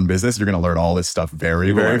run your own business, you're going to learn all this stuff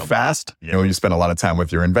very, very fast. Yeah. You spend a lot of time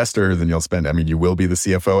with your investors and you will be the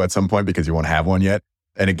CFO at some point because you won't have one yet.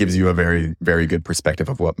 And it gives you a very, very good perspective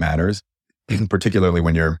of what matters, particularly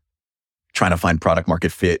when you're trying to find product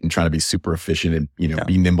market fit and trying to be super efficient and,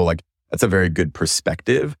 be nimble. Like that's a very good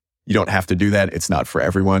perspective. You don't have to do that. It's not for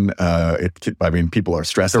everyone. People are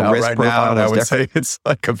stressed out right now. And I would say it's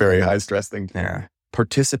like a very high stress thing. Yeah.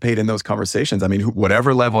 Participate in those conversations. I mean,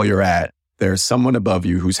 whatever level you're at, there's someone above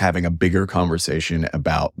you who's having a bigger conversation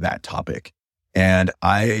about that topic. And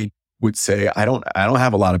I would say I don't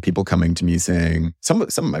have a lot of people coming to me saying some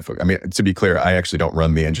of my folks. I mean, to be clear, I actually don't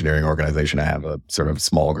run the engineering organization. I have a sort of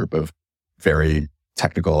small group of very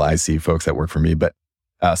technical IC folks that work for me. But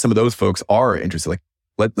some of those folks are interested. Like,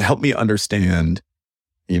 help me understand,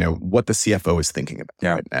 what the CFO is thinking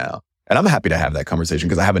about right now. And I'm happy to have that conversation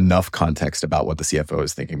because I have enough context about what the CFO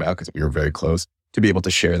is thinking about because we were very close to be able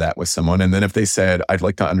to share that with someone. And then if they said, I'd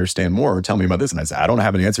like to understand more or tell me about this. And I said, I don't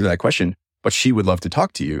have an answer to that question, but she would love to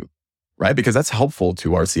talk to you, right? Because that's helpful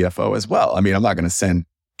to our CFO as well. I mean, I'm not going to send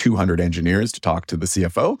 200 engineers to talk to the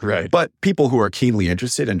CFO, Right. but people who are keenly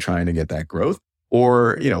interested in trying to get that growth.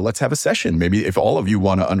 Or, let's have a session. Maybe if all of you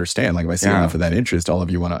want to understand, like if I see enough of that interest, all of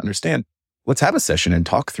you want to understand, let's have a session and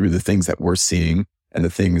talk through the things that we're seeing and the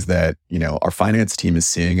things that, our finance team is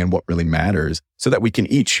seeing and what really matters so that we can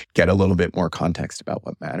each get a little bit more context about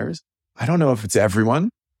what matters. I don't know if it's everyone,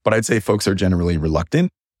 but I'd say folks are generally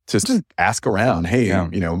reluctant to just ask around, hey,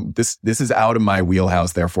 this is out of my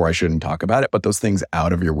wheelhouse, therefore I shouldn't talk about it. But those things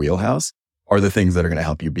out of your wheelhouse are the things that are going to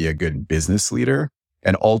help you be a good business leader.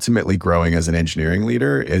 And ultimately, growing as an engineering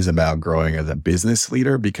leader is about growing as a business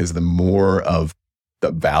leader, because the more of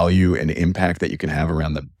the value and impact that you can have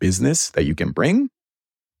around the business that you can bring,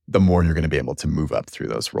 the more you're going to be able to move up through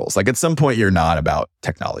those roles. Like at some point, you're not about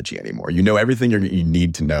technology anymore. You know everything you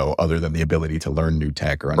need to know other than the ability to learn new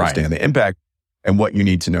tech or understand the impact. And what you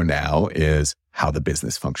need to know now is how the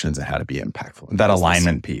business functions and how to be impactful. That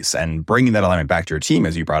alignment piece and bringing that alignment back to your team,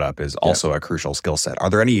 as you brought up, is also a crucial skill set. Are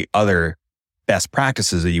there any other best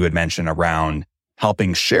practices that you would mention around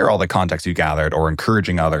helping share all the context you gathered or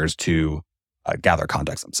encouraging others to gather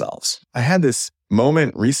context themselves? I had this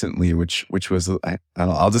moment recently, which was, I don't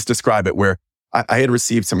know, I'll just describe it, where I had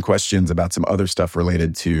received some questions about some other stuff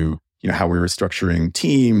related to, how we were structuring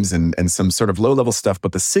teams and some sort of low-level stuff.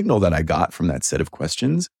 But the signal that I got from that set of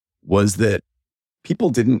questions was that people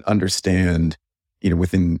didn't understand,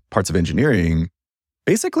 within parts of engineering,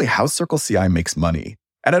 basically how CircleCI makes money.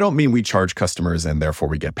 And I don't mean we charge customers and therefore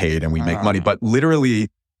we get paid and we make money, but literally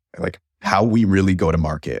like how we really go to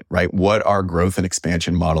market, right? What our growth and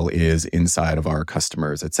expansion model is inside of our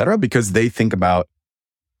customers, et cetera, because they think about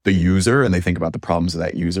the user and they think about the problems of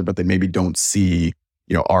that user, but they maybe don't see,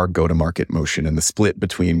 our go-to-market motion and the split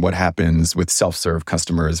between what happens with self-serve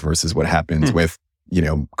customers versus what happens with,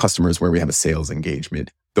 customers where we have a sales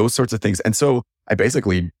engagement, those sorts of things. And so I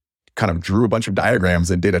basically kind of drew a bunch of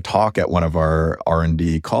diagrams and did a talk at one of our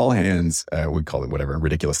R&D call hands. We call it whatever,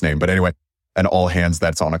 ridiculous name. But anyway, an all hands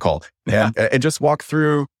that's on a call. And just walk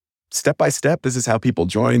through step by step. This is how people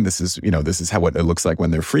join. This is, this is what it looks like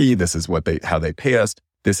when they're free. This is how they pay us.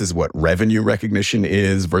 This is what revenue recognition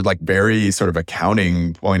is for like very sort of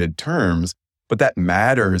accounting pointed terms. But that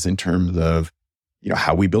matters in terms of,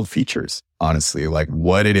 how we build features, honestly, like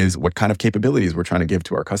what it is, what kind of capabilities we're trying to give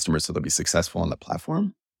to our customers so they'll be successful on the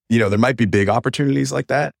platform. There might be big opportunities like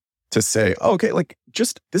that to say, okay, like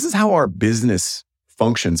just this is how our business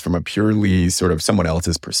functions from a purely sort of someone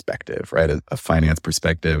else's perspective, right? A finance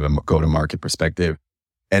perspective, a go-to-market perspective,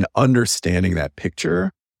 and understanding that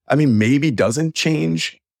picture. I mean, maybe doesn't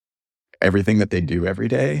change everything that they do every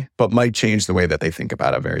day, but might change the way that they think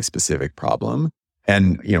about a very specific problem.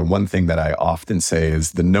 And, one thing that I often say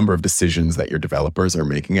is the number of decisions that your developers are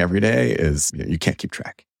making every day is you can't keep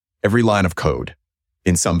track. Every line of code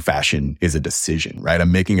in some fashion is a decision, right?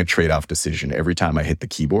 I'm making a trade-off decision every time I hit the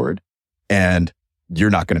keyboard, and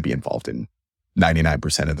you're not going to be involved in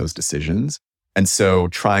 99% of those decisions. And so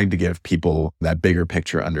trying to give people that bigger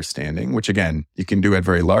picture understanding, which again, you can do at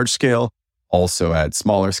very large scale. Also at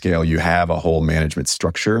smaller scale, you have a whole management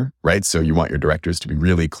structure, right? So you want your directors to be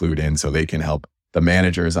really clued in so they can help the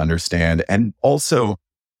managers understand and also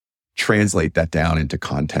translate that down into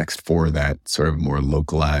context for that sort of more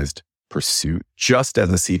localized pursuit. Just as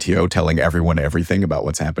a CTO telling everyone everything about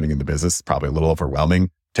what's happening in the business is probably a little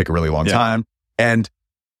overwhelming, take a really long time. And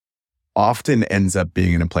often ends up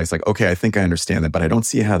being in a place like, okay, I think I understand that, but I don't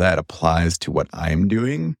see how that applies to what I'm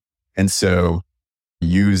doing. And so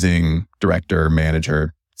using director,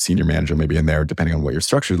 manager, senior manager, maybe in there, depending on what you're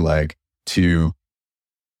structured like, to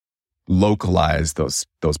localize those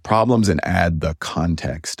problems and add the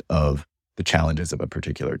context of the challenges of a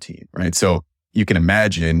particular team, right? So you can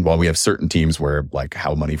imagine, while we have certain teams where like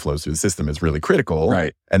how money flows through the system is really critical,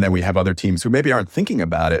 right? And then we have other teams who maybe aren't thinking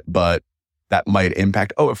about it, but that might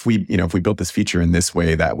impact, if we built this feature in this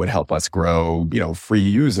way, that would help us grow, free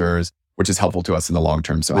users, which is helpful to us in the long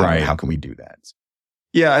term. So how can we do that?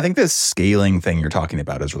 Yeah, I think this scaling thing you're talking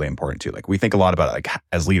about is really important too. Like we think a lot about like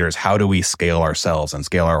as leaders, how do we scale ourselves and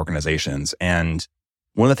scale our organizations? And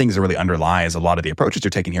one of the things that really underlies a lot of the approaches you're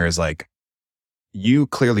taking here is like, you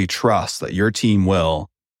clearly trust that your team will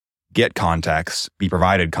get context, be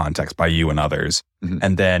provided context by you and others,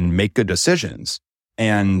 and then make good decisions.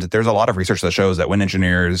 And there's a lot of research that shows that when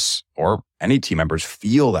engineers or any team members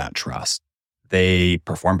feel that trust, they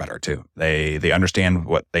perform better too. They understand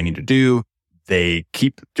what they need to do. They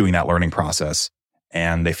keep doing that learning process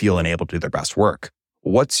and they feel enabled to do their best work.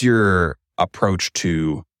 What's your approach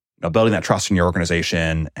to building that trust in your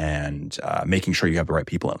organization and making sure you have the right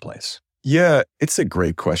people in place? Yeah, it's a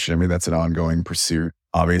great question. I mean, that's an ongoing pursuit.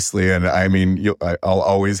 obviously. And I mean, I'll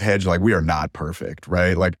always hedge, like, we are not perfect,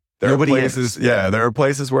 right? Like, there are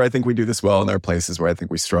places where I think we do this well, and there are places where I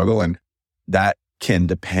think we struggle. And that can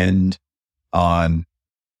depend on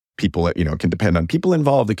people, it can depend on people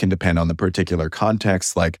involved. It can depend on the particular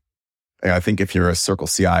context. Like, I think if you're a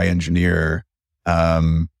CircleCI engineer,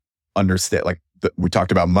 understand, like, we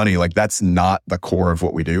talked about money, like, that's not the core of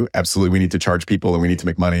what we do. Absolutely, we need to charge people and we need to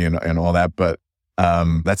make money and all that. But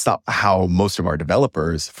that's not how most of our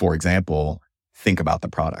developers, for example, think about the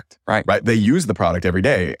product. Right. They use the product every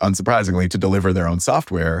day, unsurprisingly, to deliver their own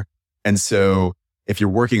software. And so if you're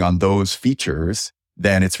working on those features,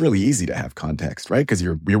 then it's really easy to have context, right? Because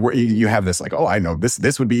you have this, like, oh, I know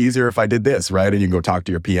this would be easier if I did this, right? And you can go talk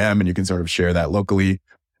to your PM and you can sort of share that locally.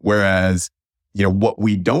 Whereas, what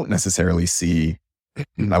we don't necessarily see,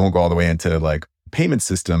 I won't go all the way into like payment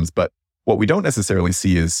systems, but what we don't necessarily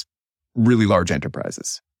see is really large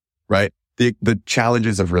enterprises, right? The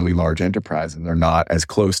challenges of really large enterprises are not as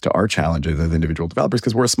close to our challenges as individual developers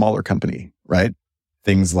because we're a smaller company, right?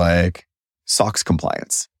 Things like SOX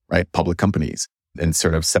compliance, right? Public companies and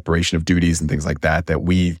sort of separation of duties and things like that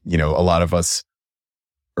we, a lot of us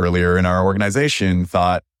earlier in our organization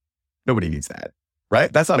thought nobody needs that,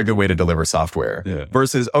 right? That's not a good way to deliver software. Yeah.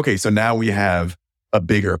 Versus, okay, so now we have a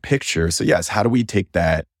bigger picture. So yes, how do we take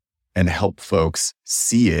that and help folks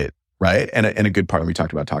see it, right? And a good part, we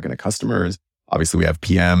talked about talking to customers. Obviously, we have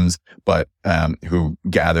PMs, but who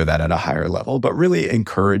gather that at a higher level, but really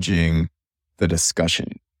encouraging the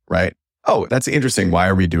discussion, right? Oh, that's interesting. Why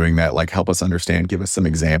are we doing that? Like, help us understand, give us some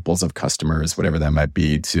examples of customers, whatever that might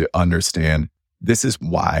be, to understand this is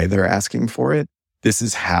why they're asking for it. This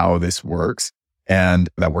is how this works. And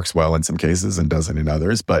that works well in some cases and doesn't in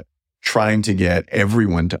others. But trying to get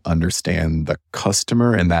everyone to understand the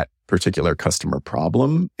customer and that particular customer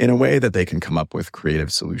problem in a way that they can come up with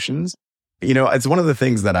creative solutions. It's one of the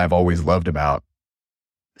things that I've always loved about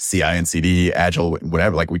CI and CD, Agile,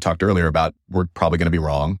 whatever, like we talked earlier about, we're probably going to be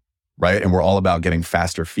wrong, right? And we're all about getting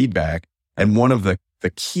faster feedback. And one of the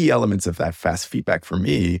key elements of that fast feedback for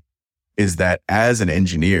me is that as an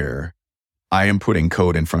engineer, I am putting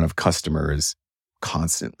code in front of customers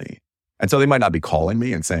constantly. And so they might not be calling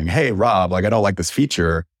me and saying, hey, Rob, like, I don't like this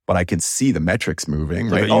feature, but I can see the metrics moving,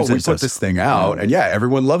 right? Oh, we put this thing out and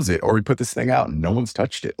everyone loves it. Or we put this thing out and no one's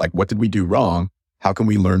touched it. Like, what did we do wrong? How can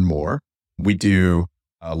we learn more? We do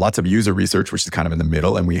lots of user research, which is kind of in the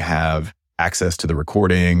middle. And we have access to the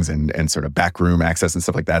recordings and sort of backroom access and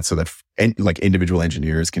stuff like that. So that like individual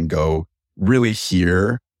engineers can go really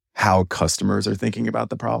hear how customers are thinking about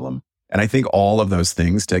the problem. And I think all of those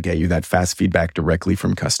things to get you that fast feedback directly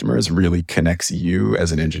from customers really connects you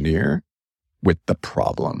as an engineer with the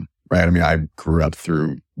problem, right? I mean, I grew up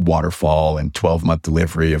through waterfall and 12-month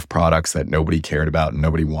delivery of products that nobody cared about and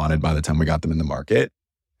nobody wanted by the time we got them in the market.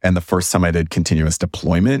 And the first time I did continuous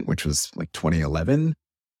deployment, which was like 2011,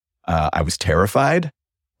 I was terrified,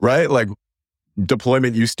 right? Like,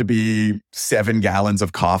 deployment used to be 7 gallons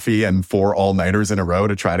of coffee and 4 all-nighters in a row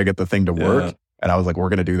to try to get the thing to work. Yeah. And I was like, we're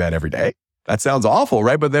going to do that every day. That sounds awful,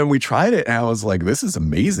 right? But then we tried it and I was like, this is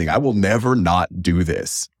amazing. I will never not do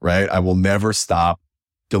this, right? I will never stop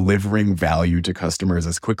delivering value to customers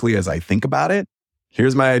as quickly as I think about it.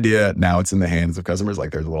 Here's my idea. Now it's in the hands of customers. Like,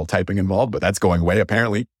 there's a little typing involved, but that's going away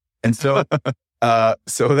apparently. And so,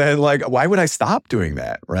 so then, like, why would I stop doing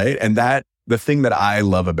that, right? And the thing that I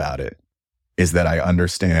love about it is that I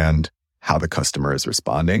understand how the customer is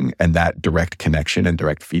responding, and that direct connection and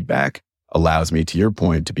direct feedback allows me, to your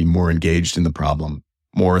point, to be more engaged in the problem,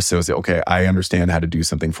 more associated. Okay, I understand how to do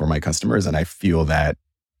something for my customers, and I feel that,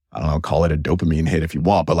 I don't know, call it a dopamine hit if you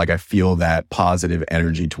want, but like, I feel that positive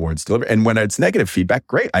energy towards delivery. And when it's negative feedback,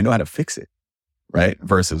 great, I know how to fix it, right?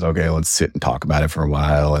 Versus, okay, let's sit and talk about it for a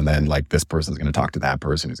while, and then like this person's going to talk to that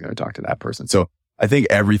person who's going to talk to that person. So I think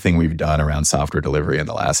everything we've done around software delivery in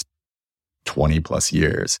the last 20 plus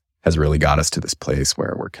years has really got us to this place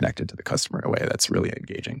where we're connected to the customer in a way that's really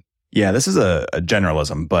engaging. Yeah, this is a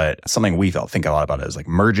generalism, but something we think a lot about is like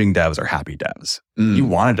merging devs or happy devs. You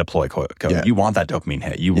want to deploy code. Yeah. You want that dopamine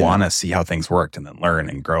hit. You want to see how things worked and then learn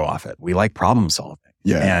and grow off it. We like problem solving.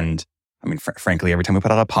 Yeah. And I mean, frankly, every time we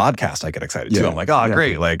put out a podcast, I get excited too. I'm like, oh,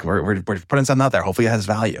 great. Like we're putting something out there. Hopefully it has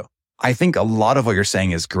value. I think a lot of what you're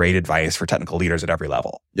saying is great advice for technical leaders at every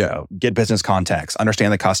level. Yeah. Get business context,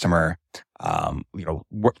 understand the customer,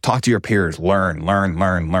 talk to your peers, learn,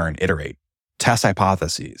 iterate, test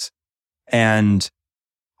hypotheses. And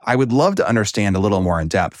I would love to understand a little more in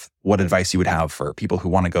depth what advice you would have for people who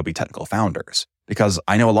want to go be technical founders. Because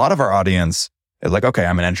I know a lot of our audience is like, okay,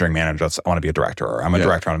 I'm an engineering manager. I want to be a director, or I'm a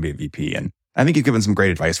director, I want to be a VP. And I think you've given some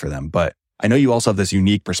great advice for them. But I know you also have this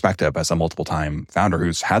unique perspective as a multiple time founder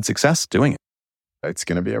who's had success doing it. It's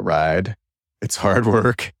going to be a ride. It's hard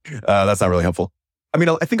work. That's not really helpful. I mean,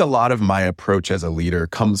 I think a lot of my approach as a leader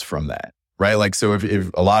comes from that, right? Like, so if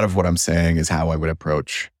a lot of what I'm saying is how I would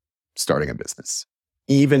approach starting a business,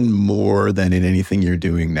 even more than in anything you're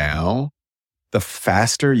doing now, the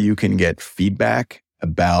faster you can get feedback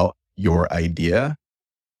about your idea,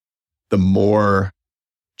 the more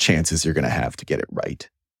chances you're going to have to get it right.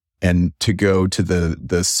 And to go to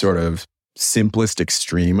the sort of simplest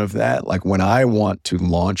extreme of that, like when I want to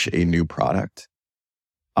launch a new product,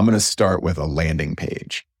 I'm going to start with a landing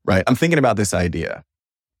page, right? I'm thinking about this idea.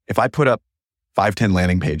 If I put up 5-10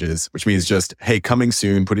 landing pages, which means just, hey, coming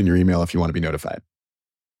soon, put in your email if you want to be notified.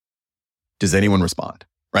 Does anyone respond,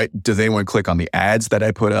 right? Does anyone click on the ads that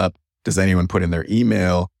I put up? Does anyone put in their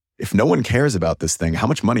email? If no one cares about this thing, how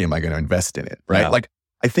much money am I going to invest in it, right? Yeah. Like,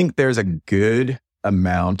 I think there's a good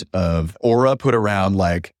amount of aura put around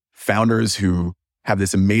like founders who have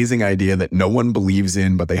this amazing idea that no one believes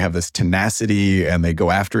in, but they have this tenacity and they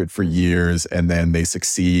go after it for years and then they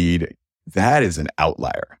succeed. That is an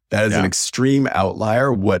outlier. That is an extreme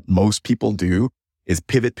outlier. What most people do is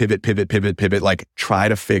pivot, like try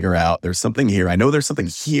to figure out there's something here. I know there's something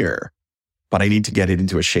here, but I need to get it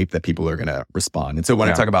into a shape that people are going to respond. And so when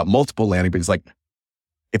I talk about multiple landing pages, like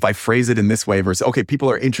if I phrase it in this way versus, okay, people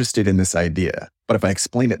are interested in this idea, but if I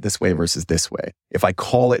explain it this way versus this way, if I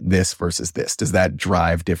call it this versus this, does that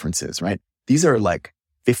drive differences, right? These are like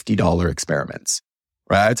 $50 experiments,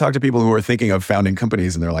 right? I talk to people who are thinking of founding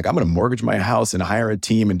companies and they're like, I'm going to mortgage my house and hire a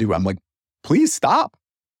team and I'm like, please stop.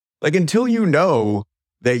 Like until you know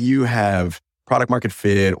that you have product market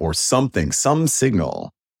fit or something, some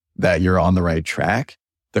signal that you're on the right track,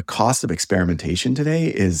 the cost of experimentation today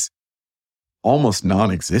is almost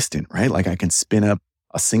non-existent, right? Like I can spin up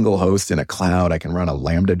a single host in a cloud. I can run a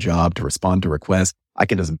Lambda job to respond to requests. I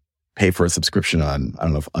can just pay for a subscription on, I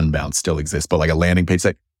don't know if Unbound still exists, but like a landing page.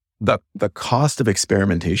 Like the cost of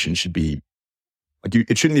experimentation should be, like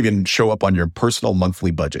it shouldn't even show up on your personal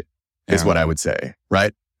monthly budget is what I would say,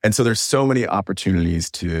 right? And so there's so many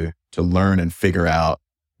opportunities to learn and figure out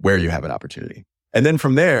where you have an opportunity. And then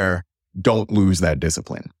from there, don't lose that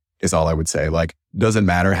discipline is all I would say. Like, doesn't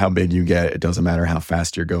matter how big you get. It doesn't matter how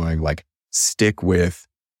fast you're going. Like, stick with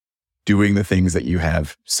doing the things that you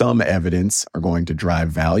have some evidence are going to drive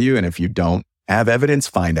value. And if you don't have evidence,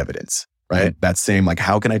 find evidence, right? That same, like,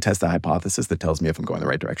 how can I test a hypothesis that tells me if I'm going the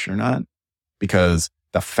right direction or not? Because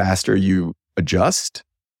the faster you adjust,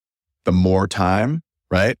 the more time,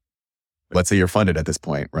 right? Let's say you're funded at this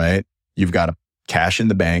point, right? You've got cash in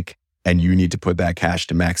the bank. And you need to put that cash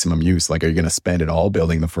to maximum use. Like, are you going to spend it all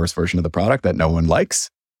building the first version of the product that no one likes?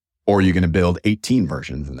 Or are you going to build 18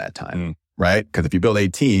 versions in that time, right? Because if you build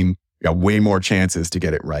 18, you got way more chances to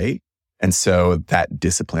get it right. And so that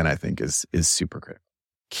discipline, I think, is super critical.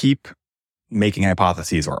 Keep making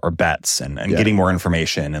hypotheses or bets and getting more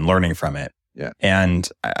information and learning from it. Yeah. And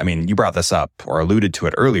I mean, you brought this up or alluded to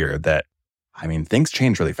it earlier that, I mean, things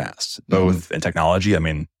change really fast, both in technology. I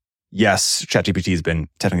mean, yes, ChatGPT has been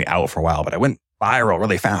technically out for a while, but it went viral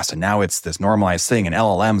really fast. And now it's this normalized thing and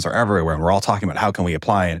LLMs are everywhere. And we're all talking about how can we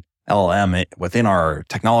apply an LLM within our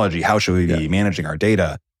technology? How should we be managing our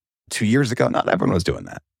data? 2 years ago, not everyone was doing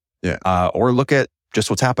that. Yeah. Or look at just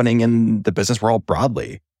what's happening in the business world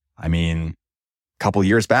broadly. I mean, a couple of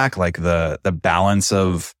years back, like the balance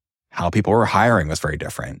of how people were hiring was very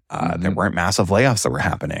different. There weren't massive layoffs that were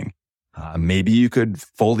happening. Maybe you could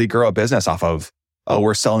fully grow a business off of,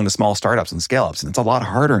 we're selling to small startups and scale-ups. And it's a lot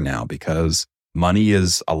harder now because money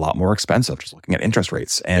is a lot more expensive, just looking at interest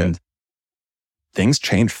rates. And things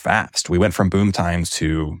change fast. We went from boom times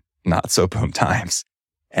to not so boom times.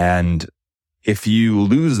 And if you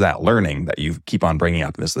lose that learning that you keep on bringing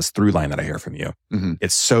up, this through line that I hear from you,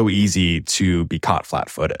 it's so easy to be caught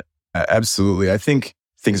flat-footed. Absolutely. I think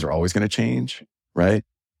things are always going to change, right?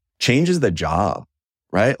 Change is the job,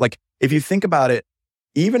 right? Like if you think about it,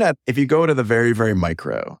 if you go to the very, very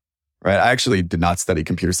micro, right? I actually did not study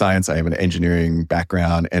computer science. I have an engineering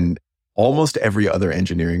background, and almost every other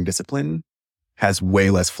engineering discipline has way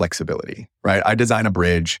less flexibility, right? I design a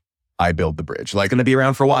bridge. I build the bridge. Like, going to be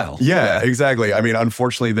around for a while. Yeah, exactly. I mean,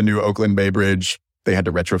 unfortunately, the new Oakland Bay Bridge, they had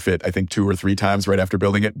to retrofit, I think 2 or 3 times right after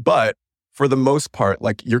building it. But for the most part,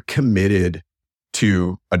 like you're committed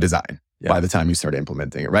to a design by the time you start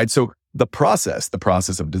implementing it, right? So the process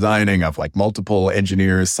of designing, of like multiple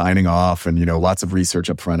engineers signing off and, lots of research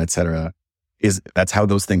up front, et cetera, that's how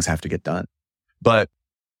those things have to get done. But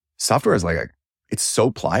software is it's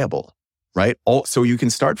so pliable, right? So you can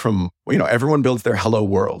start from, everyone builds their hello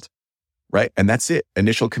world, right? And that's it.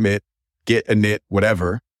 Initial commit, git, init,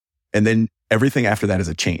 whatever. And then everything after that is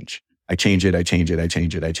a change. I change it, I change it, I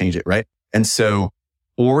change it, I change it, right? And so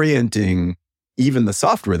orienting even the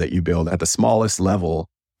software that you build at the smallest level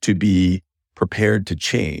to be prepared to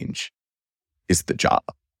change is the job,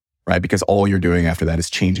 right? Because all you're doing after that is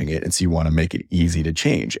changing it. And so you want to make it easy to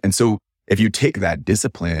change. And so if you take that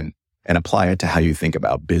discipline and apply it to how you think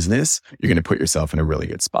about business, you're going to put yourself in a really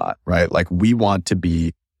good spot, right? Like we want to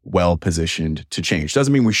be well positioned to change.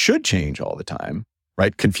 Doesn't mean we should change all the time,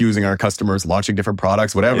 right? Confusing our customers, launching different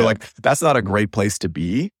products, whatever. Yeah. Like that's not a great place to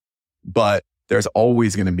be, but there's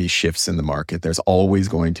always going to be shifts in the market. There's always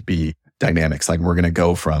going to be dynamics. Like we're going to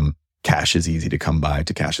go from cash is easy to come by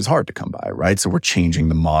to cash is hard to come by, right? So we're changing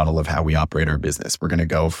the model of how we operate our business. We're going to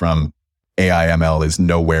go from AI ML is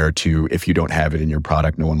nowhere to if you don't have it in your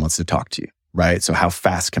product, no one wants to talk to you, right? So how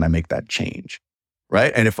fast can I make that change,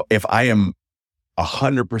 right? And if I am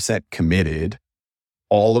 100% committed,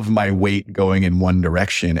 all of my weight going in one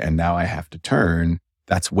direction and now I have to turn,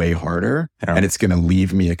 that's way harder. Yeah. And it's going to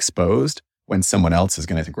leave me exposed when someone else is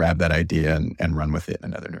going to grab that idea and run with it in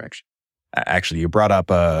another direction. Actually, you brought up,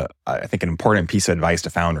 I think, an important piece of advice to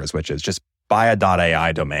founders, which is just buy a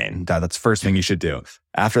 .ai domain. That's the first thing you should do.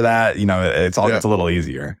 After that, it's all gets a little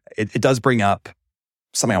easier. It does bring up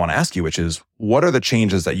something I want to ask you, which is, what are the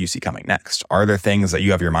changes that you see coming next? Are there things that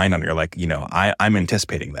you have your mind on? You're like, I'm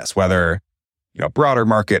anticipating this, whether, broader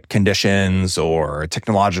market conditions or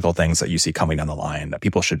technological things that you see coming down the line that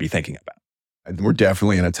people should be thinking about. We're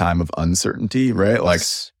definitely in a time of uncertainty, right? Like,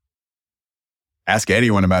 ask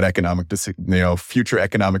anyone about future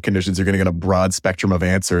economic conditions. You're going to get a broad spectrum of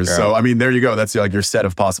answers. Yeah. So, I mean, there you go. That's like your set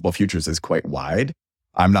of possible futures is quite wide.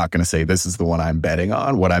 I'm not going to say this is the one I'm betting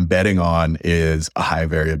on. What I'm betting on is a high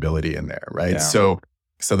variability in there, right? Yeah. So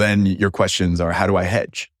then your questions are, how do I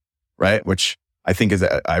hedge, right? Which I think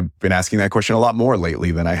I've been asking that question a lot more lately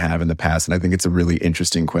than I have in the past. And I think it's a really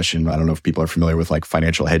interesting question. I don't know if people are familiar with like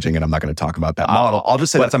financial hedging, and I'm not going to talk about that model. I'll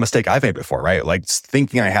just say that's a mistake I've made before, right? Like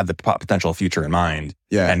thinking I had the potential future in mind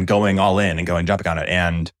and going all in and jumping on it.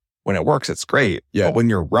 And when it works, it's great. Yeah. But when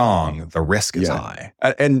you're wrong, the risk is high.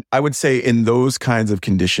 And I would say in those kinds of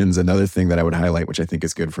conditions, another thing that I would highlight, which I think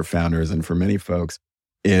is good for founders and for many folks,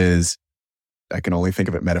 is I can only think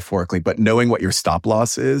of it metaphorically, but knowing what your stop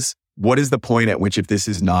loss is. What is the point at which if this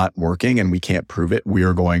is not working and we can't prove it, we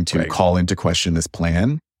are going to call into question this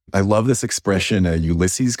plan? I love this expression, a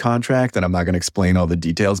Ulysses contract, and I'm not going to explain all the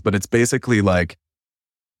details, but it's basically like,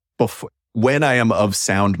 when I am of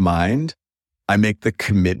sound mind, I make the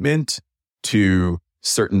commitment to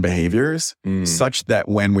certain behaviors such that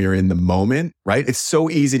when we are in the moment, right? It's so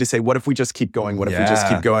easy to say, what if we just keep going? What if we just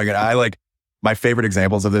keep going? And my favorite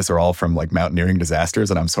examples of this are all from like mountaineering disasters.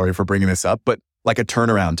 And I'm sorry for bringing this up, but like a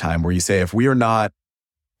turnaround time where you say, if we are not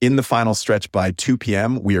in the final stretch by 2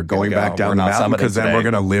 p.m., we are going back down the mountain because then we're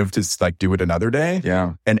going to live to like do it another day.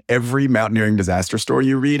 Yeah. And every mountaineering disaster story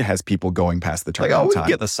you read has people going past the turnaround time. We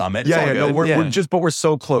get the summit. We're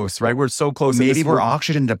so close, right? We're so close. Maybe we're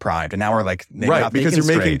oxygen deprived and now we're like, right, because you're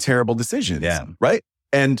making terrible decisions. Yeah. Right.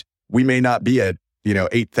 And we may not be at,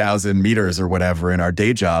 8,000 meters or whatever in our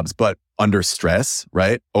day jobs, but under stress,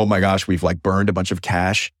 right? Oh my gosh, we've like burned a bunch of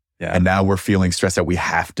cash. Yeah. And now we're feeling stressed that we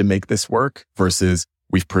have to make this work versus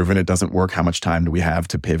we've proven it doesn't work. How much time do we have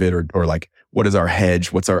to pivot or like, what is our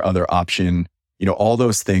hedge? What's our other option? All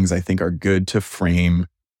those things I think are good to frame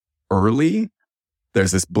early.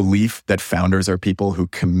 There's this belief that founders are people who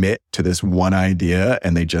commit to this one idea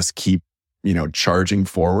and they just keep, charging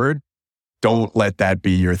forward. Don't let that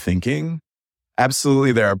be your thinking.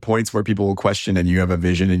 Absolutely. There are points where people will question and you have a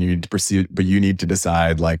vision and you need to pursue, but you need to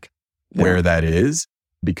decide like where that is.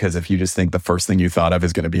 Because if you just think the first thing you thought of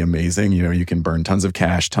is going to be amazing, you can burn tons of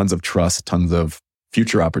cash, tons of trust, tons of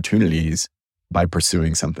future opportunities by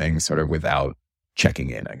pursuing something sort of without checking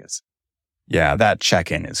in, I guess. Yeah, that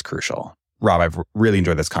check-in is crucial. Rob, I've really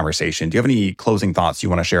enjoyed this conversation. Do you have any closing thoughts you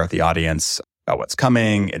want to share with the audience about what's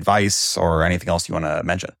coming, advice, or anything else you want to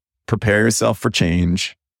mention? Prepare yourself for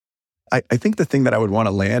change. I think the thing that I would want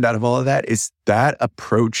to land out of all of that is that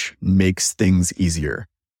approach makes things easier.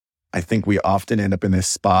 I think we often end up in this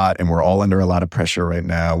spot and we're all under a lot of pressure right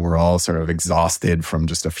now. We're all sort of exhausted from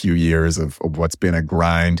just a few years of what's been a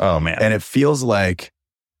grind. Oh, man. And it feels like,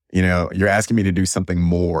 you're asking me to do something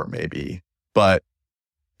more maybe, but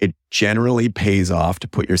it generally pays off to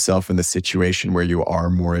put yourself in the situation where you are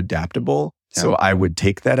more adaptable. Yeah. So I would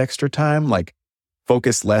take that extra time, like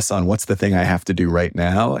focus less on what's the thing I have to do right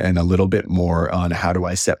now and a little bit more on how do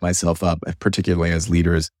I set myself up, particularly as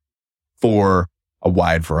leaders, for a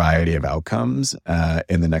wide variety of outcomes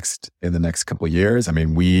in the next couple of years. I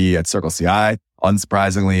mean, we at CircleCI,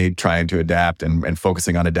 unsurprisingly, trying to adapt and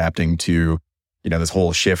focusing on adapting to this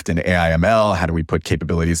whole shift in AI ML. How do we put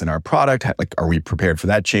capabilities in our product? Like, are we prepared for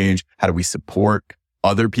that change? How do we support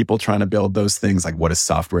other people trying to build those things? Like, what does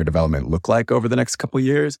software development look like over the next couple of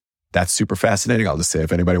years? That's super fascinating. I'll just say,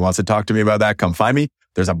 if anybody wants to talk to me about that, come find me.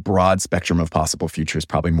 There's a broad spectrum of possible futures,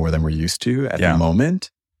 probably more than we're used to at the moment.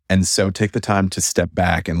 And so take the time to step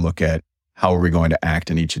back and look at how are we going to act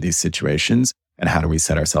in each of these situations, and how do we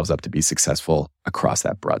set ourselves up to be successful across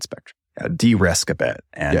that broad spectrum. De-risk a bit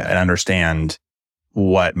and understand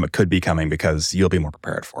what could be coming, because you'll be more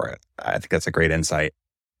prepared for it. I think that's a great insight.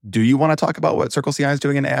 Do you want to talk about what CircleCI is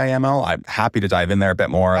doing in AI ML? I'm happy to dive in there a bit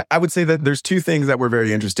more. I would say that there's two things that we're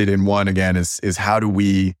very interested in. One, again, is how do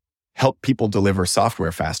we help people deliver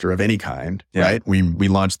software faster of any kind, right? We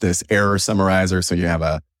launched this error summarizer. So you have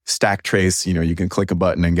a stack trace, you can click a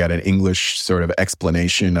button and get an English sort of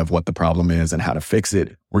explanation of what the problem is and how to fix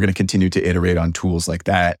it. We're going to continue to iterate on tools like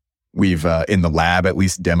that. We've, in the lab, at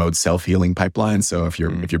least demoed self-healing pipelines. So if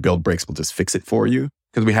your build breaks, we'll just fix it for you,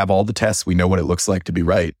 because we have all the tests. We know what it looks like to be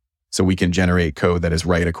right. So we can generate code that is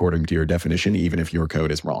right according to your definition, even if your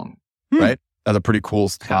code is wrong, right? That's a pretty cool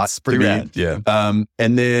spot. That's pretty rad. Yeah.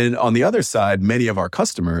 And then on the other side, many of our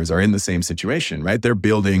customers are in the same situation, right? They're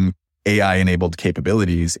building AI-enabled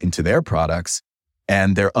capabilities into their products,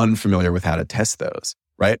 and they're unfamiliar with how to test those,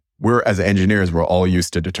 right? As engineers, we're all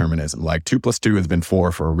used to determinism. Like 2 + 2 has been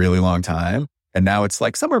 4 for a really long time. And now it's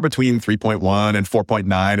like somewhere between 3.1 and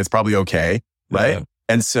 4.9 is probably okay, right? Yeah.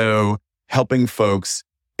 And so helping folks,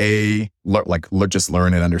 just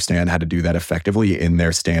learn and understand how to do that effectively in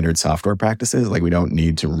their standard software practices. Like, we don't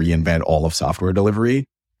need to reinvent all of software delivery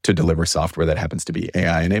to deliver software that happens to be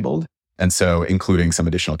AI-enabled. And so including some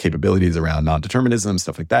additional capabilities around non-determinism,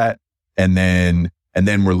 stuff like that. And then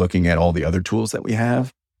we're looking at all the other tools that we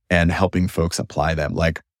have and helping folks apply them.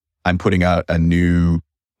 Like, I'm testing a new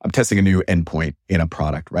endpoint in a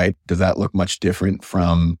product, right? Does that look much different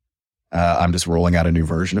from I'm just rolling out a new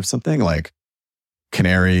version of something? Like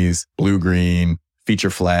canaries, blue-green, feature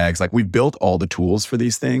flags. Like, we've built all the tools for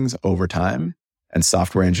these things over time, and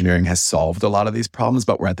software engineering has solved a lot of these problems,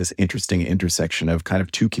 but we're at this interesting intersection of kind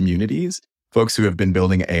of two communities: folks who have been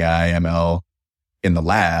building AI, ML in the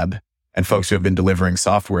lab, and folks who have been delivering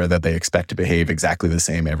software that they expect to behave exactly the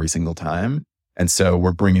same every single time. And so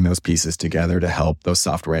we're bringing those pieces together to help those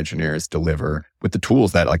software engineers deliver with the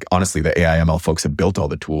tools that, like, honestly, the AI, ML folks have built all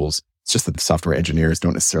the tools. It's just that the software engineers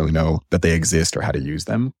don't necessarily know that they exist or how to use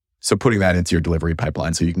them. So putting that into your delivery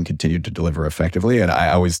pipeline so you can continue to deliver effectively. And I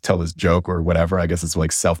always tell this joke or whatever, I guess it's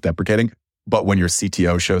like self-deprecating. But when your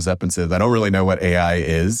CTO shows up and says, I don't really know what AI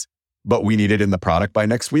is, but we need it in the product by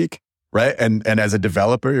next week, right? And as a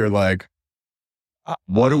developer, you're like,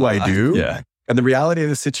 what do I do? Yeah. And the reality of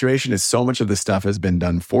the situation is so much of this stuff has been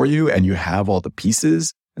done for you and you have all the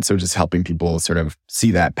pieces. And so just helping people sort of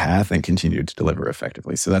see that path and continue to deliver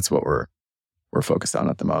effectively. So that's what we're focused on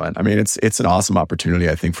at the moment. I mean, it's an awesome opportunity,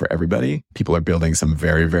 I think, for everybody. People are building some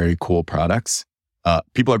very, very cool products.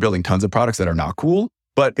 People are building tons of products that are not cool,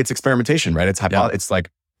 but it's experimentation, right? It's like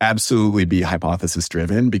absolutely be hypothesis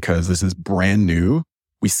driven, because this is brand new.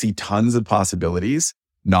 We see tons of possibilities.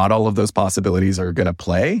 Not all of those possibilities are going to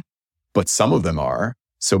play, but some of them are.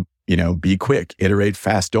 So, be quick, iterate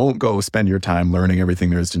fast. Don't go spend your time learning everything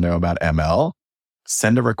there is to know about ML.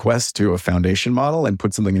 Send a request to a foundation model and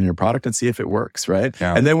put something in your product and see if it works, right?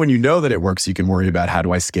 Yeah. And then when you know that it works, you can worry about, how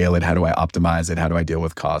do I scale it? How do I optimize it? How do I deal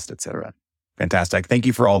with cost, et cetera? Fantastic. Thank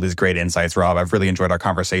you for all these great insights, Rob. I've really enjoyed our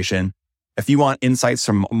conversation. If you want insights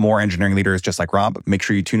from more engineering leaders just like Rob, make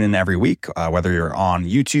sure you tune in every week, whether you're on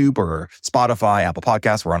YouTube or Spotify, Apple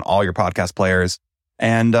Podcasts. We're on all your podcast players.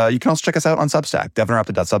 And you can also check us out on Substack,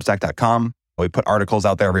 devinterrupted.substack.com. We put articles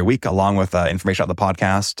out there every week along with information about the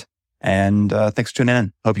podcast. And thanks for tuning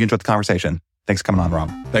in. Hope you enjoyed the conversation. Thanks for coming on,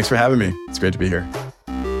 Rob. Thanks for having me. It's great to be here.